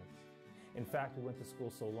graduates. In fact, we went to school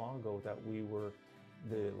so long ago that we were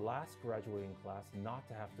the last graduating class not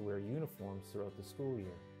to have to wear uniforms throughout the school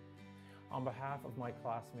year. On behalf of my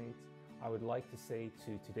classmates, I would like to say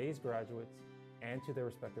to today's graduates and to their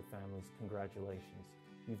respective families, congratulations.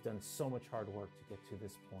 You've done so much hard work to get to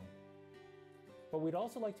this point. But we'd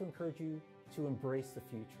also like to encourage you to embrace the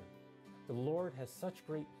future. The Lord has such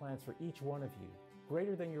great plans for each one of you,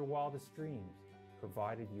 greater than your wildest dreams,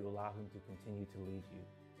 provided you allow Him to continue to lead you.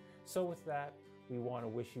 So with that, we want to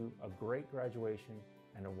wish you a great graduation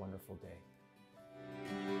and a wonderful day.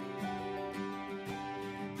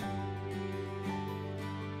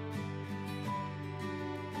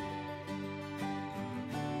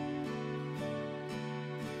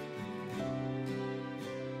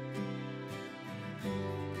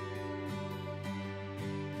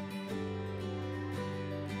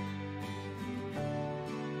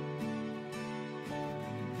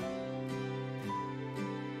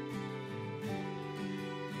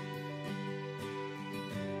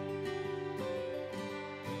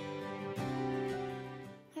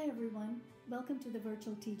 Welcome to the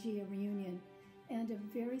virtual TGA reunion, and a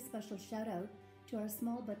very special shout out to our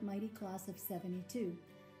small but mighty class of 72.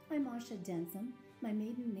 I'm Asha Denson. My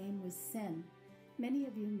maiden name was Sen. Many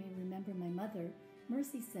of you may remember my mother,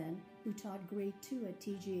 Mercy Sen, who taught grade 2 at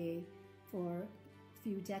TGA for a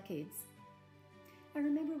few decades. I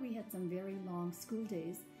remember we had some very long school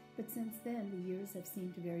days, but since then the years have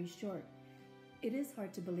seemed very short. It is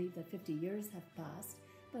hard to believe that 50 years have passed,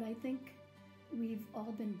 but I think we've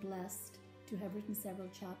all been blessed to have written several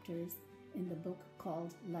chapters in the book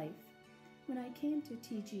called Life. When I came to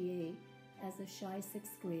TGA as a shy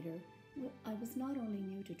sixth grader, I was not only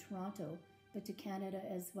new to Toronto, but to Canada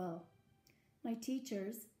as well. My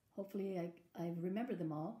teachers, hopefully I remember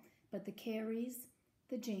them all, but the Careys,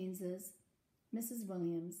 the Janeses, Mrs.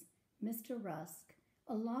 Williams, Mr. Rusk,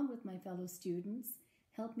 along with my fellow students,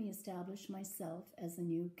 helped me establish myself as a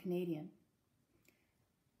new Canadian.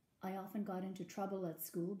 I often got into trouble at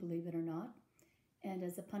school, believe it or not, and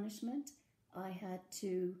as a punishment, I had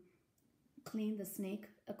to clean the snake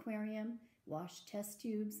aquarium, wash test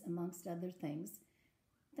tubes, amongst other things.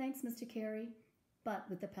 Thanks, Mr. Carey, but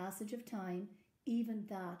with the passage of time, even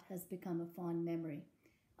that has become a fond memory.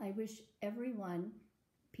 I wish everyone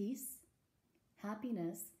peace,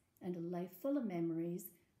 happiness, and a life full of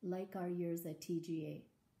memories like our years at TGA.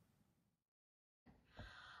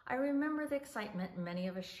 I remember the excitement many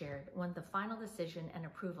of us shared when the final decision and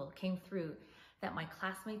approval came through that my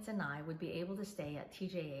classmates and I would be able to stay at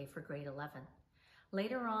TJA for grade 11.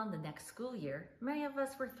 Later on the next school year, many of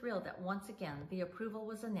us were thrilled that once again the approval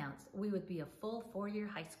was announced we would be a full 4-year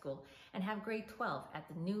high school and have grade 12 at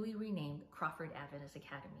the newly renamed Crawford Adventist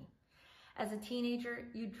Academy. As a teenager,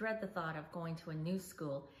 you dread the thought of going to a new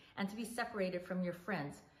school and to be separated from your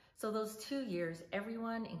friends. So those 2 years,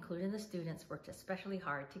 everyone, including the students, worked especially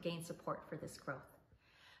hard to gain support for this growth.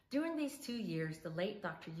 During these 2 years, the late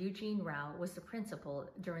Dr. Eugene Rao was the principal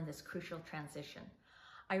during this crucial transition.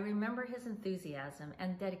 I remember his enthusiasm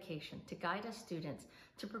and dedication to guide us students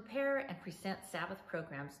to prepare and present Sabbath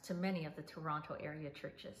programs to many of the Toronto area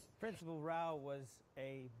churches. Principal Rao was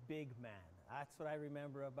a big man. That's what I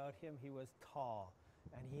remember about him. He was tall,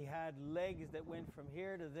 and he had legs that went from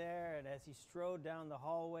here to there, and as he strode down the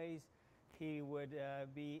hallways, he would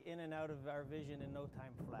be in and out of our vision in no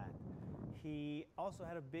time flat. He also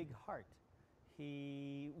had a big heart.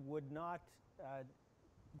 He would not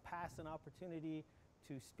pass an opportunity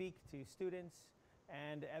to speak to students.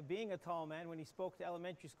 And being a tall man, when he spoke to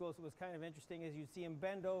elementary schools, it was kind of interesting as you'd see him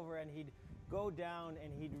bend over and he'd go down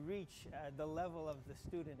and he'd reach the level of the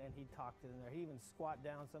student and he'd talk to them there. He'd even squat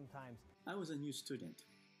down sometimes. I was a new student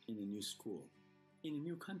in a new school, in a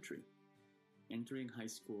new country, entering high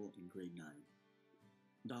school in grade 9.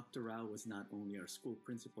 Dr. Rao was not only our school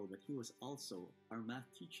principal, but he was also our math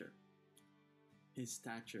teacher. His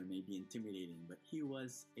stature may be intimidating, but he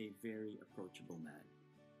was a very approachable man.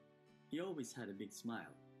 He always had a big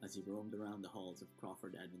smile as he roamed around the halls of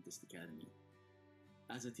Crawford Adventist Academy.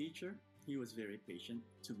 As a teacher, he was very patient,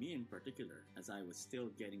 to me in particular, as I was still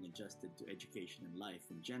getting adjusted to education and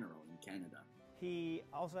life in general in Canada. He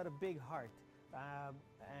also had a big heart,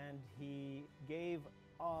 and he gave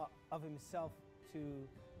of himself to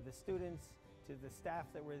the students, to the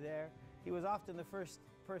staff that were there. He was often the first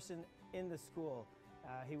person in the school.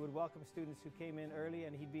 He would welcome students who came in early,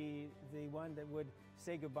 and he'd be the one that would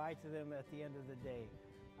say goodbye to them at the end of the day.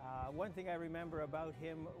 One thing I remember about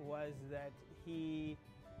him was that he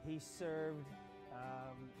served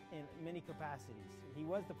in many capacities. He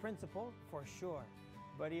was the principal, for sure,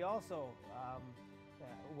 but he also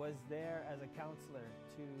was there as a counselor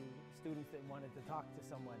to students that wanted to talk to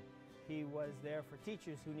someone. He was there for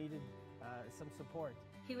teachers who needed some support.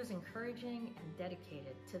 He was encouraging and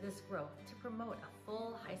dedicated to this growth to promote a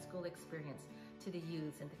full high school experience to the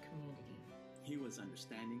youths in the community. He was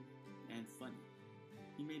understanding and funny.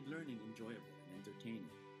 He made learning enjoyable and entertaining.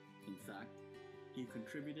 In fact, he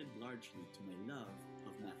contributed largely to my love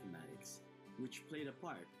of mathematics, which played a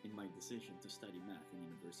part in my decision to study math in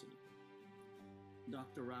university.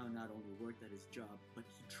 Dr. Rao not only worked at his job, but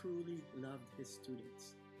he truly loved his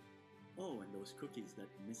students. Oh, and those cookies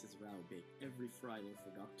that Mrs. Rao baked every Friday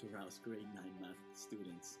for Dr. Rao's grade 9 math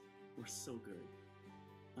students were so good.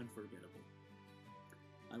 Unforgettable.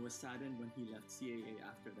 I was saddened when he left CAA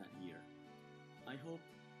after that year. I hope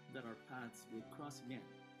that our paths will cross again.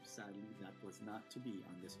 Sadly, that was not to be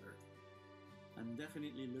on this earth. I'm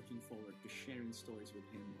definitely looking forward to sharing stories with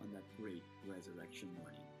him on that great resurrection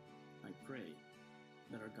morning. I pray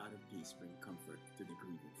that our God of peace bring comfort to the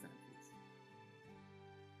grieving families.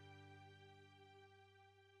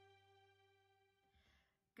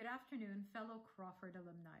 Good afternoon, fellow Crawford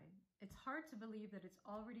alumni. It's hard to believe that it's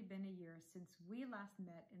already been a year since we last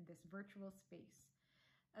met in this virtual space.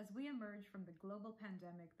 As we emerge from the global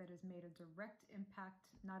pandemic that has made a direct impact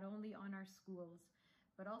not only on our schools,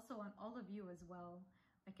 but also on all of you as well,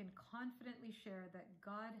 I can confidently share that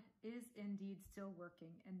God is indeed still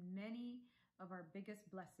working, and many of our biggest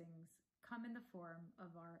blessings come in the form of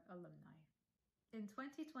our alumni. In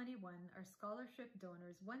 2021, our scholarship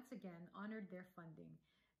donors once again honored their funding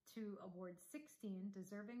to award 16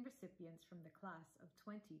 deserving recipients from the class of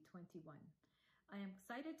 2021. I am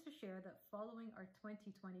excited to share that following our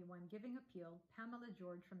 2021 giving appeal, Pamela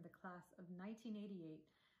George from the class of 1988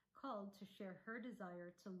 called to share her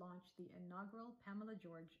desire to launch the inaugural Pamela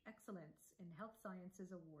George Excellence in Health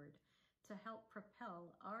Sciences Award to help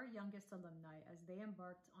propel our youngest alumni as they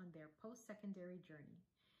embarked on their post-secondary journey.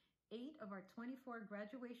 8 of our 24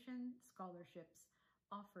 graduation scholarships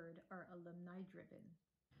offered are alumni-driven.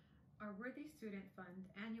 Our Worthy Student Fund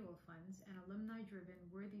annual funds and alumni-driven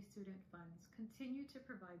Worthy Student Funds continue to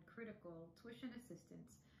provide critical tuition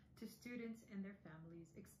assistance to students and their families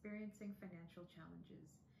experiencing financial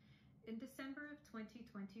challenges. In December of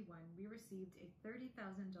 2021, we received a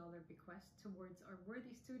 $30,000 bequest towards our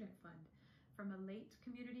Worthy Student Fund from a late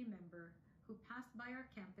community member who passed by our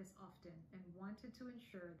campus often and wanted to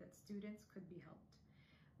ensure that students could be helped.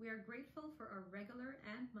 We are grateful for our regular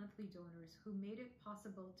and monthly donors who made it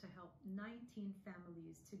possible to help 19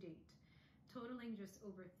 families to date, totaling just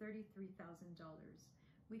over $33,000.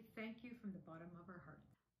 We thank you from the bottom of our heart.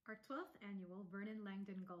 Our 12th annual Vernon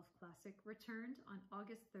Langdon Golf Classic returned on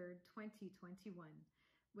August 3rd, 2021,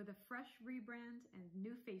 with a fresh rebrand and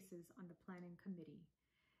new faces on the planning committee.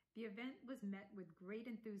 The event was met with great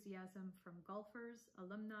enthusiasm from golfers,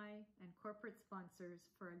 alumni, and corporate sponsors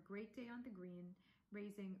for a great day on the green,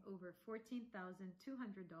 raising over $14,200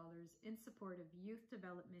 in support of youth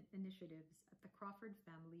development initiatives at the Crawford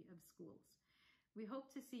family of schools. We hope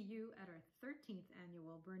to see you at our 13th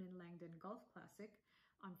annual Vernon Langdon Golf Classic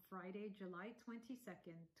on Friday, July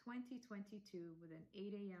 22nd, 2022, with an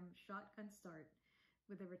 8 a.m. shotgun start,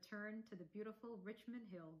 with a return to the beautiful Richmond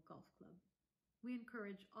Hill Golf Club. We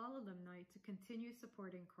encourage all alumni to continue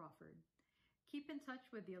supporting Crawford. Keep in touch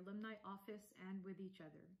with the alumni office and with each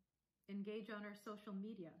other. Engage on our social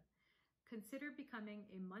media. Consider becoming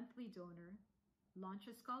a monthly donor. Launch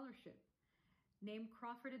a scholarship. Name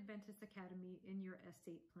Crawford Adventist Academy in your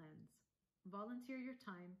estate plans. Volunteer your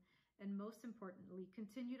time, and most importantly,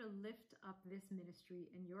 continue to lift up this ministry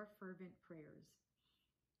in your fervent prayers.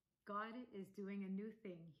 God is doing a new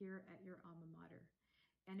thing here at your alma mater,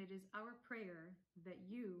 and it is our prayer that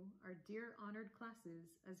you, our dear honored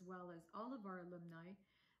classes, as well as all of our alumni,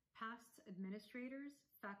 past administrators,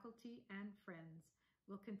 faculty, and friends,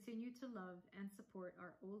 will continue to love and support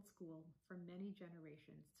our old school for many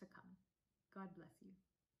generations to come. God bless you.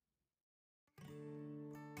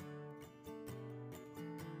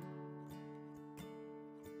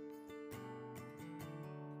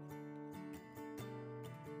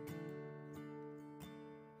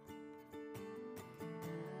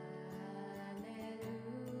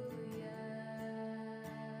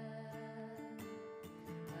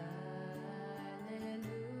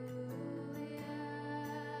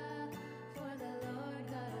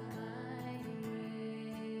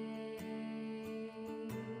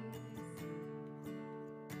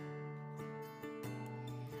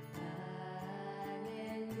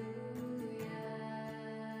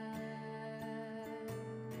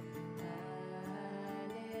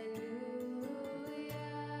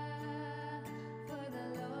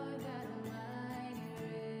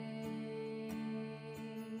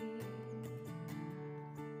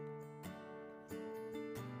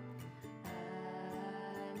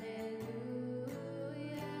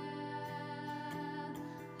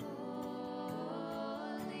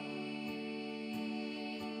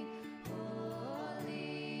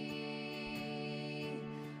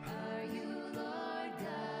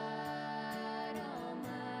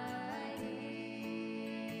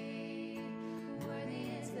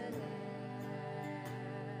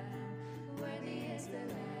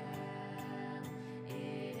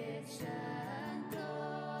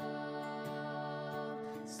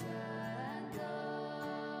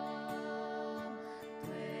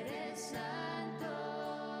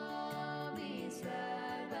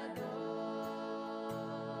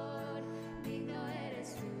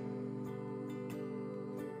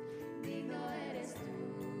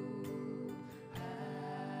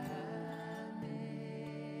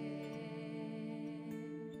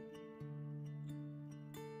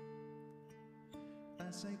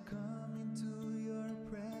 as I come into your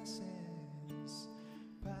presence,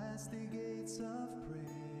 past the gates of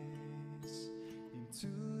praise,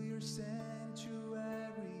 into your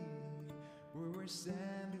sanctuary, where we're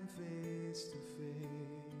standing face to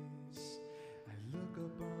face. I look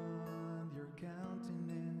upon your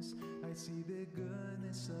countenance, I see the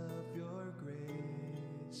goodness of your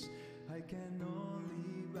grace. I can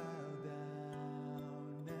only bow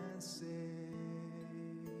down and say,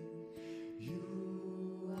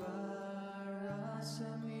 you are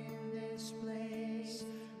awesome in this place,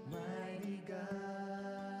 mighty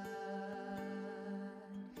God.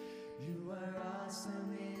 You are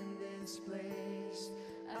awesome in this place,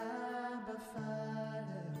 Abba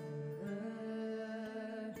Father.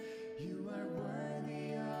 You are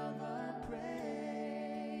worthy of our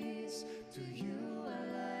praise. To you our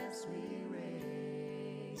lives we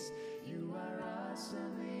raise. You are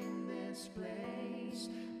awesome in this place,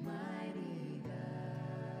 mighty God.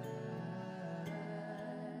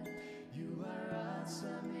 You are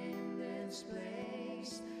awesome in this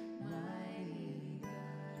place, mighty God.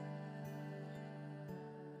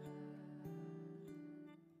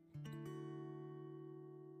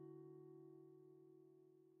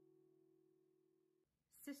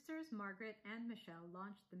 Sisters Margaret and Michelle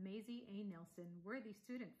launched the Maisie A. Nelson Worthy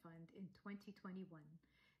Student Fund in 2021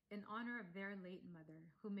 in honor of their late mother,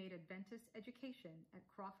 who made Adventist education at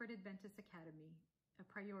Crawford Adventist Academy a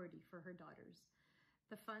priority for her daughters.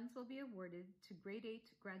 The funds will be awarded to grade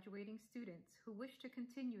 8 graduating students who wish to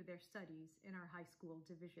continue their studies in our high school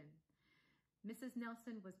division. Mrs.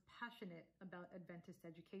 Nelson was passionate about Adventist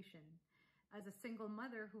education. As a single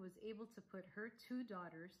mother who was able to put her 2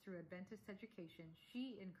 daughters through Adventist education,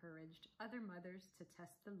 she encouraged other mothers to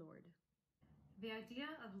test the Lord. The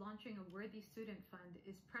idea of launching a Worthy Student Fund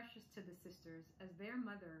is precious to the sisters, as their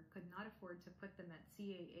mother could not afford to put them at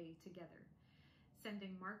CAA together,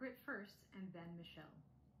 sending Margaret first and then Michelle.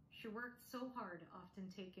 She worked so hard, often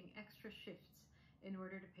taking extra shifts in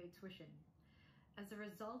order to pay tuition. As a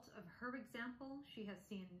result of her example, she has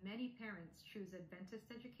seen many parents choose Adventist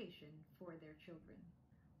education for their children.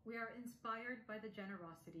 We are inspired by the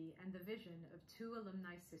generosity and the vision of 2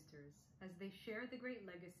 alumni sisters as they share the great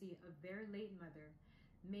legacy of their late mother,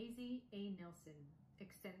 Maisie A. Nelson,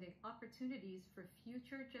 extending opportunities for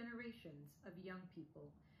future generations of young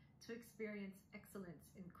people to experience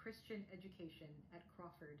excellence in Christian education at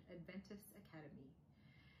Crawford Adventist Academy.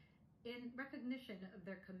 In recognition of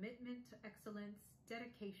their commitment to excellence,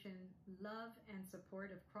 dedication, love, and support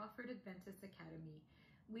of Crawford Adventist Academy,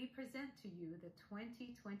 we present to you the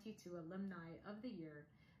 2022 Alumni of the Year,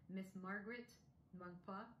 Miss Margaret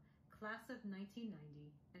Mungpa, Class of 1990,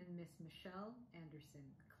 and Miss Michelle Anderson,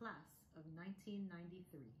 Class of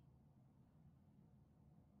 1993.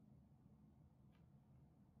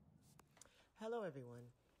 Hello, everyone.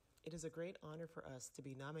 It is a great honor for us to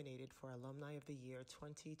be nominated for Alumni of the Year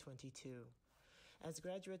 2022. As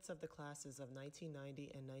graduates of the classes of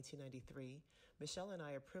 1990 and 1993, Michelle and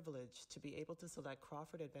I are privileged to be able to select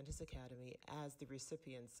Crawford Adventist Academy as the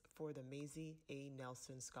recipients for the Maisie A.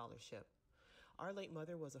 Nelson Scholarship. Our late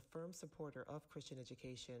mother was a firm supporter of Christian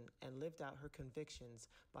education and lived out her convictions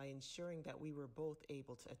by ensuring that we were both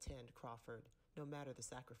able to attend Crawford, no matter the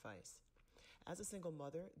sacrifice. As a single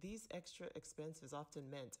mother, these extra expenses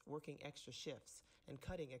often meant working extra shifts and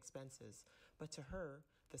cutting expenses, but to her,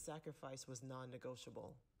 the sacrifice was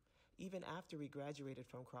non-negotiable. Even after we graduated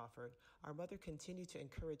from Crawford, our mother continued to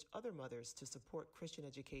encourage other mothers to support Christian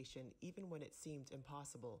education even when it seemed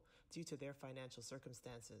impossible due to their financial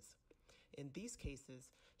circumstances. In these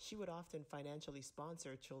cases, she would often financially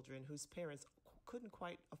sponsor children whose parents couldn't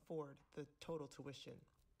quite afford the total tuition.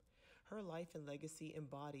 Her life and legacy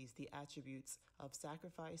embodies the attributes of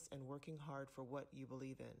sacrifice and working hard for what you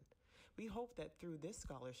believe in. We hope that through this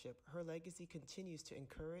scholarship, her legacy continues to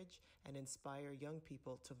encourage and inspire young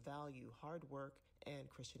people to value hard work and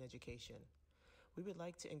Christian education. We would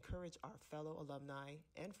like to encourage our fellow alumni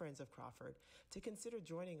and friends of Crawford to consider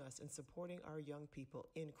joining us in supporting our young people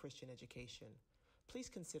in Christian education. Please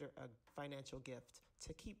consider a financial gift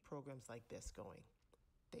to keep programs like this going.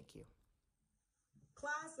 Thank you.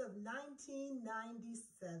 Class of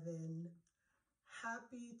 1997,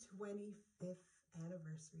 happy 25th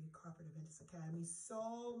anniversary, Crawford Adventist Academy.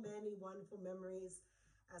 So many wonderful memories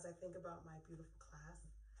as I think about my beautiful class.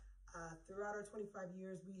 Throughout our 25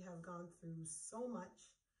 years, we have gone through so much,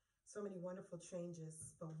 so many wonderful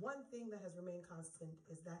changes. But one thing that has remained constant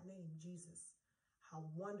is that name, Jesus. How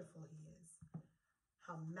wonderful he is,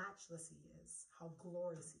 how matchless he is, how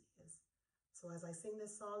glorious he is. So as I sing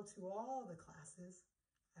this song to all the classes,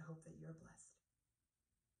 I hope that you're blessed.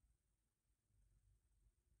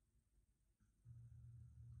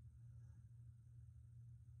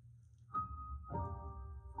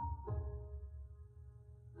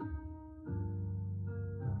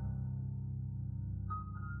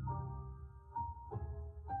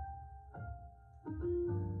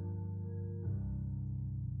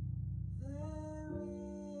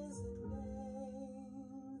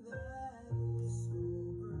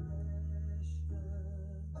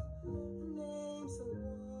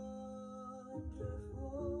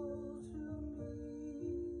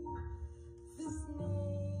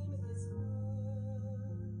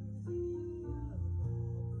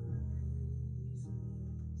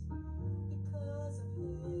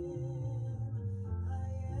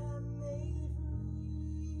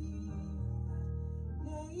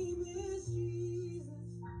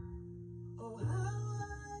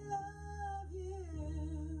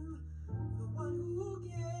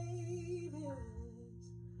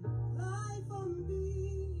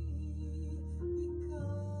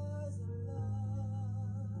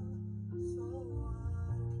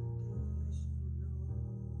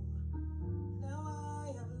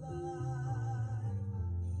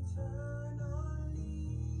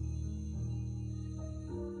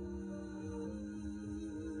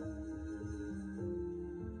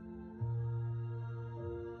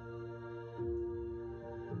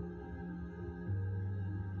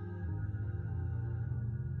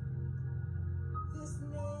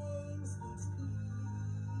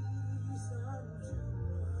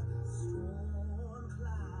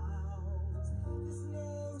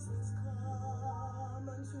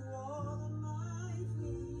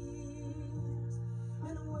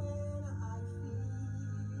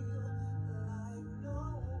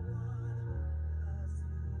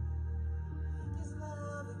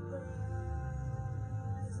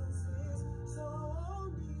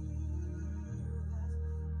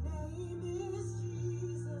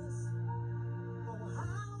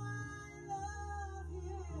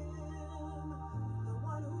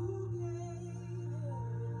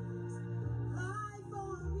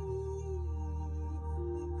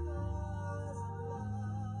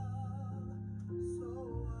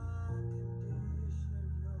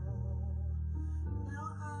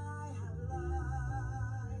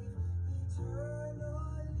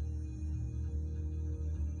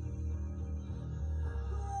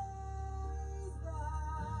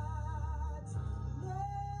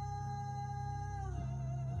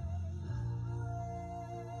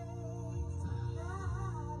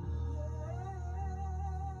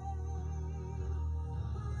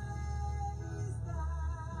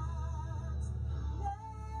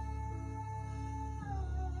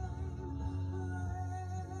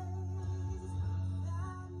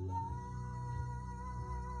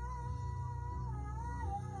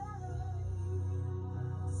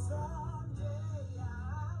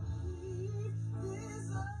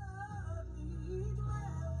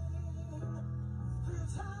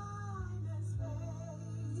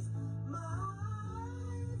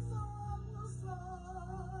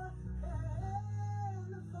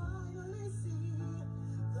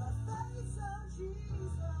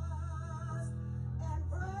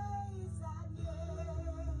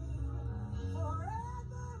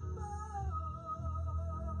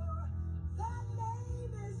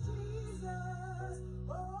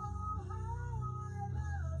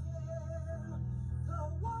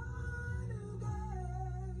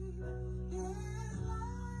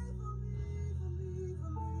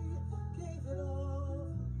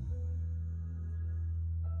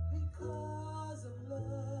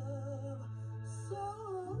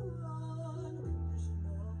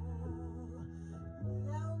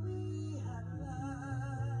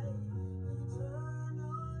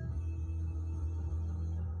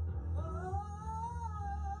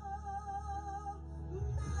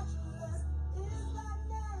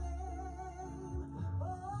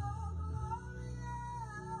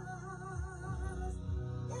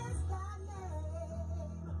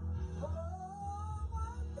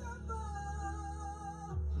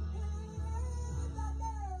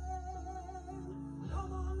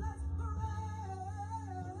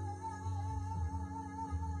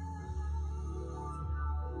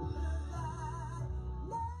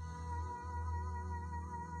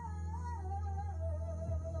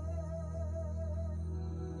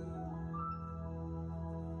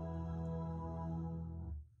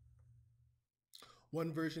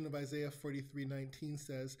 One version of Isaiah 43:19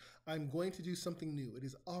 says, I'm going to do something new. It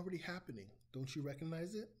is already happening. Don't you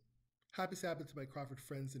recognize it? Happy Sabbath to my Crawford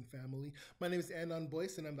friends and family. My name is Anon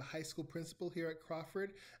Boyce, and I'm the high school principal here at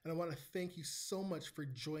Crawford. And I want to thank you so much for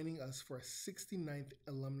joining us for our 69th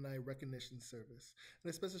Alumni Recognition Service. And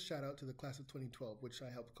a special shout out to the class of 2012, which I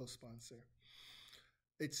helped co-sponsor.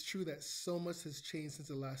 It's true that so much has changed since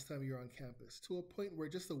the last time you were on campus, to a point where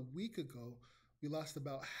just a week ago, we lost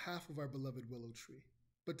about half of our beloved willow tree.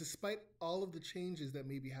 But despite all of the changes that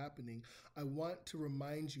may be happening, I want to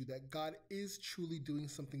remind you that God is truly doing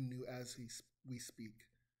something new as we speak.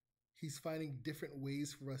 He's finding different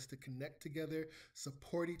ways for us to connect together,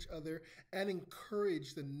 support each other, and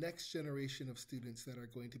encourage the next generation of students that are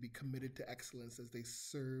going to be committed to excellence as they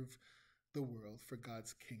serve the world for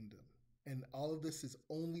God's kingdom. And all of this is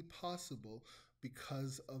only possible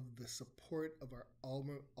because of the support of our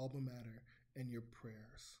alma mater and your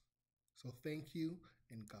prayers. So thank you,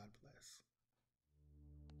 and God bless.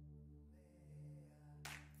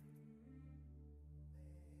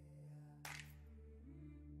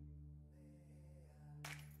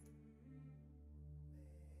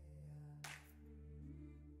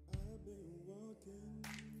 I've been walking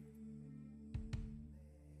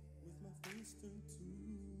with my face turned to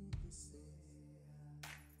the sea.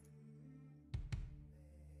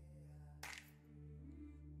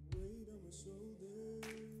 Weight on my shoulders.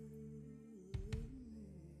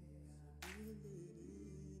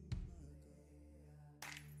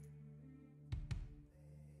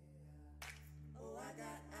 Oh, I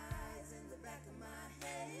got eyes in the back of my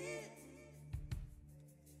head,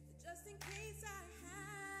 just in case I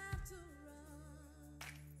have to run.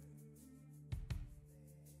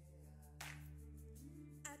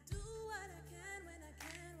 I do what I can when I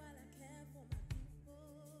can, while I can for my people.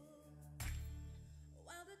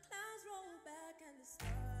 While the clouds roll back and the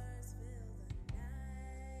stars fill the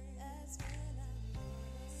night, that's when I'm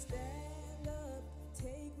gonna stand up,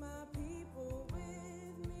 take my people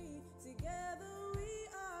with me. Together we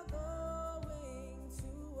are going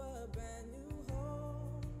to a brand new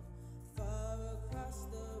home, far across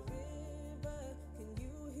the river. Can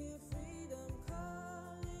you hear freedom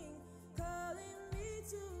calling, calling me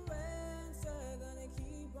to answer? Gonna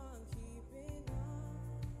keep on keeping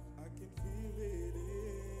on. I can feel it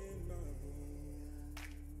in my bones.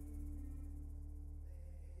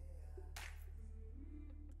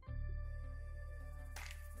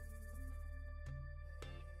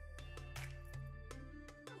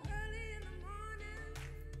 Early in the morning,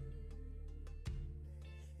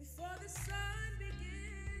 before the sun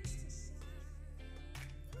begins to shine,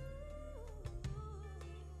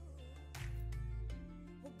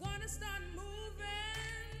 we're gonna start moving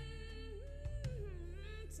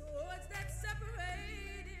towards that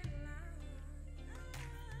separating line.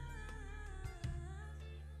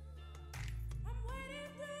 I'm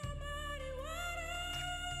wading through muddy waters.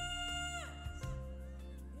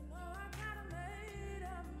 You know I kinda made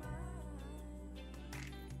up my mind,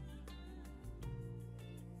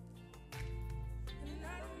 and I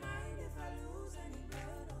don't mind if I lose any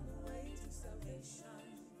blood on the way to salvation.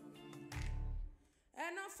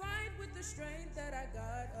 And I'll fight with the strength that I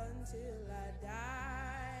got until I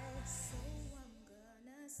die. So I'm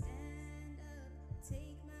gonna stand up,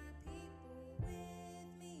 take my people with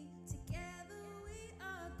me. Together we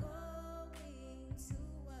are going to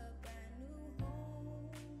a brand new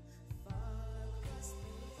home, far across the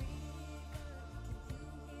river. Can you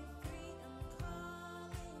hear freedom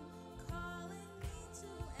calling, calling me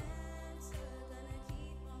to answer? Gonna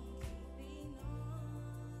keep on keeping on.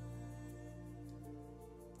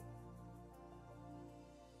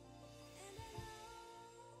 And I know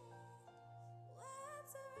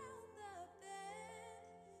what's around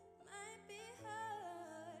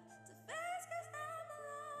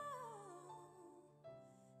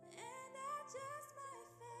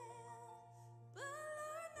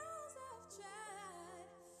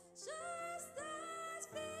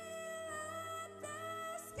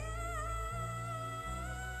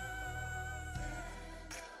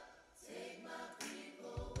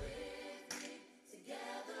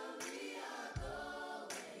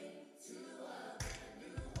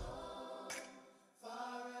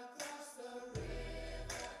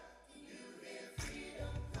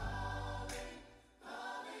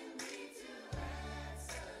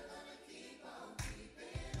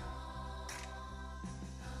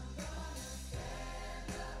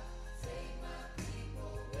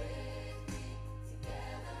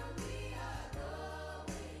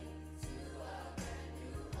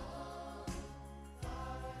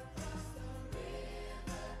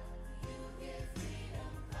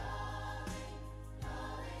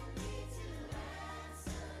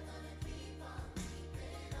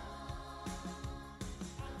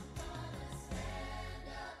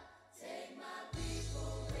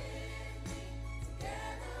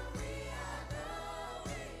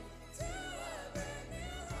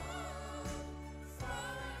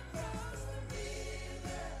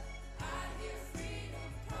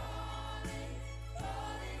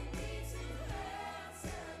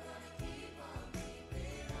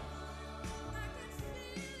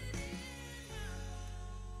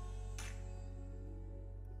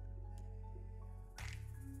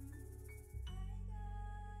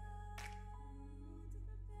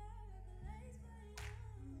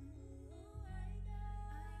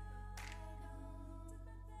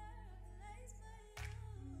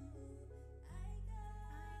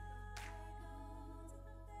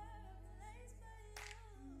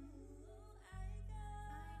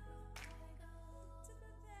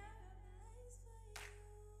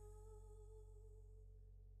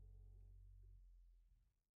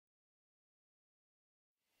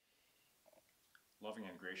Loving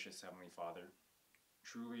and gracious Heavenly Father,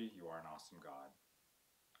 truly you are an awesome God.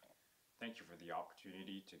 Thank you for the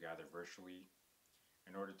opportunity to gather virtually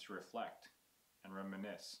in order to reflect and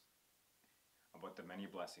reminisce about the many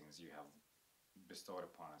blessings you have bestowed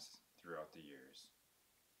upon us throughout the years.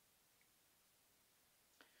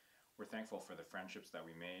 We're thankful for the friendships that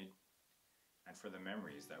we made and for the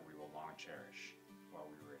memories that we will long cherish while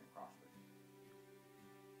we were in Crawford.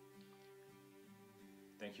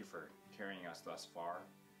 Thank you for carrying us thus far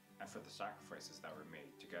and for the sacrifices that were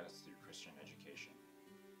made to get us through Christian education.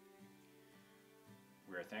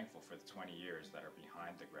 We are thankful for the 20 years that are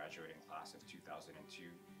behind the graduating class of 2002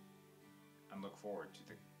 and look forward to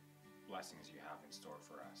the blessings you have in store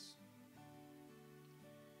for us.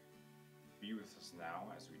 Be with us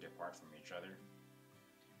now as we depart from each other,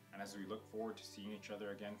 and as we look forward to seeing each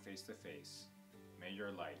other again face to face. May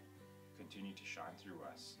your light continue to shine through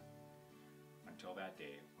us until that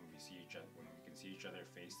day when we can see each other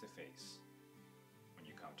face to face when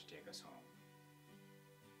you come to take us home.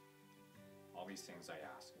 All these things I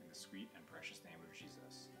ask in the sweet and precious name of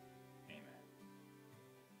Jesus.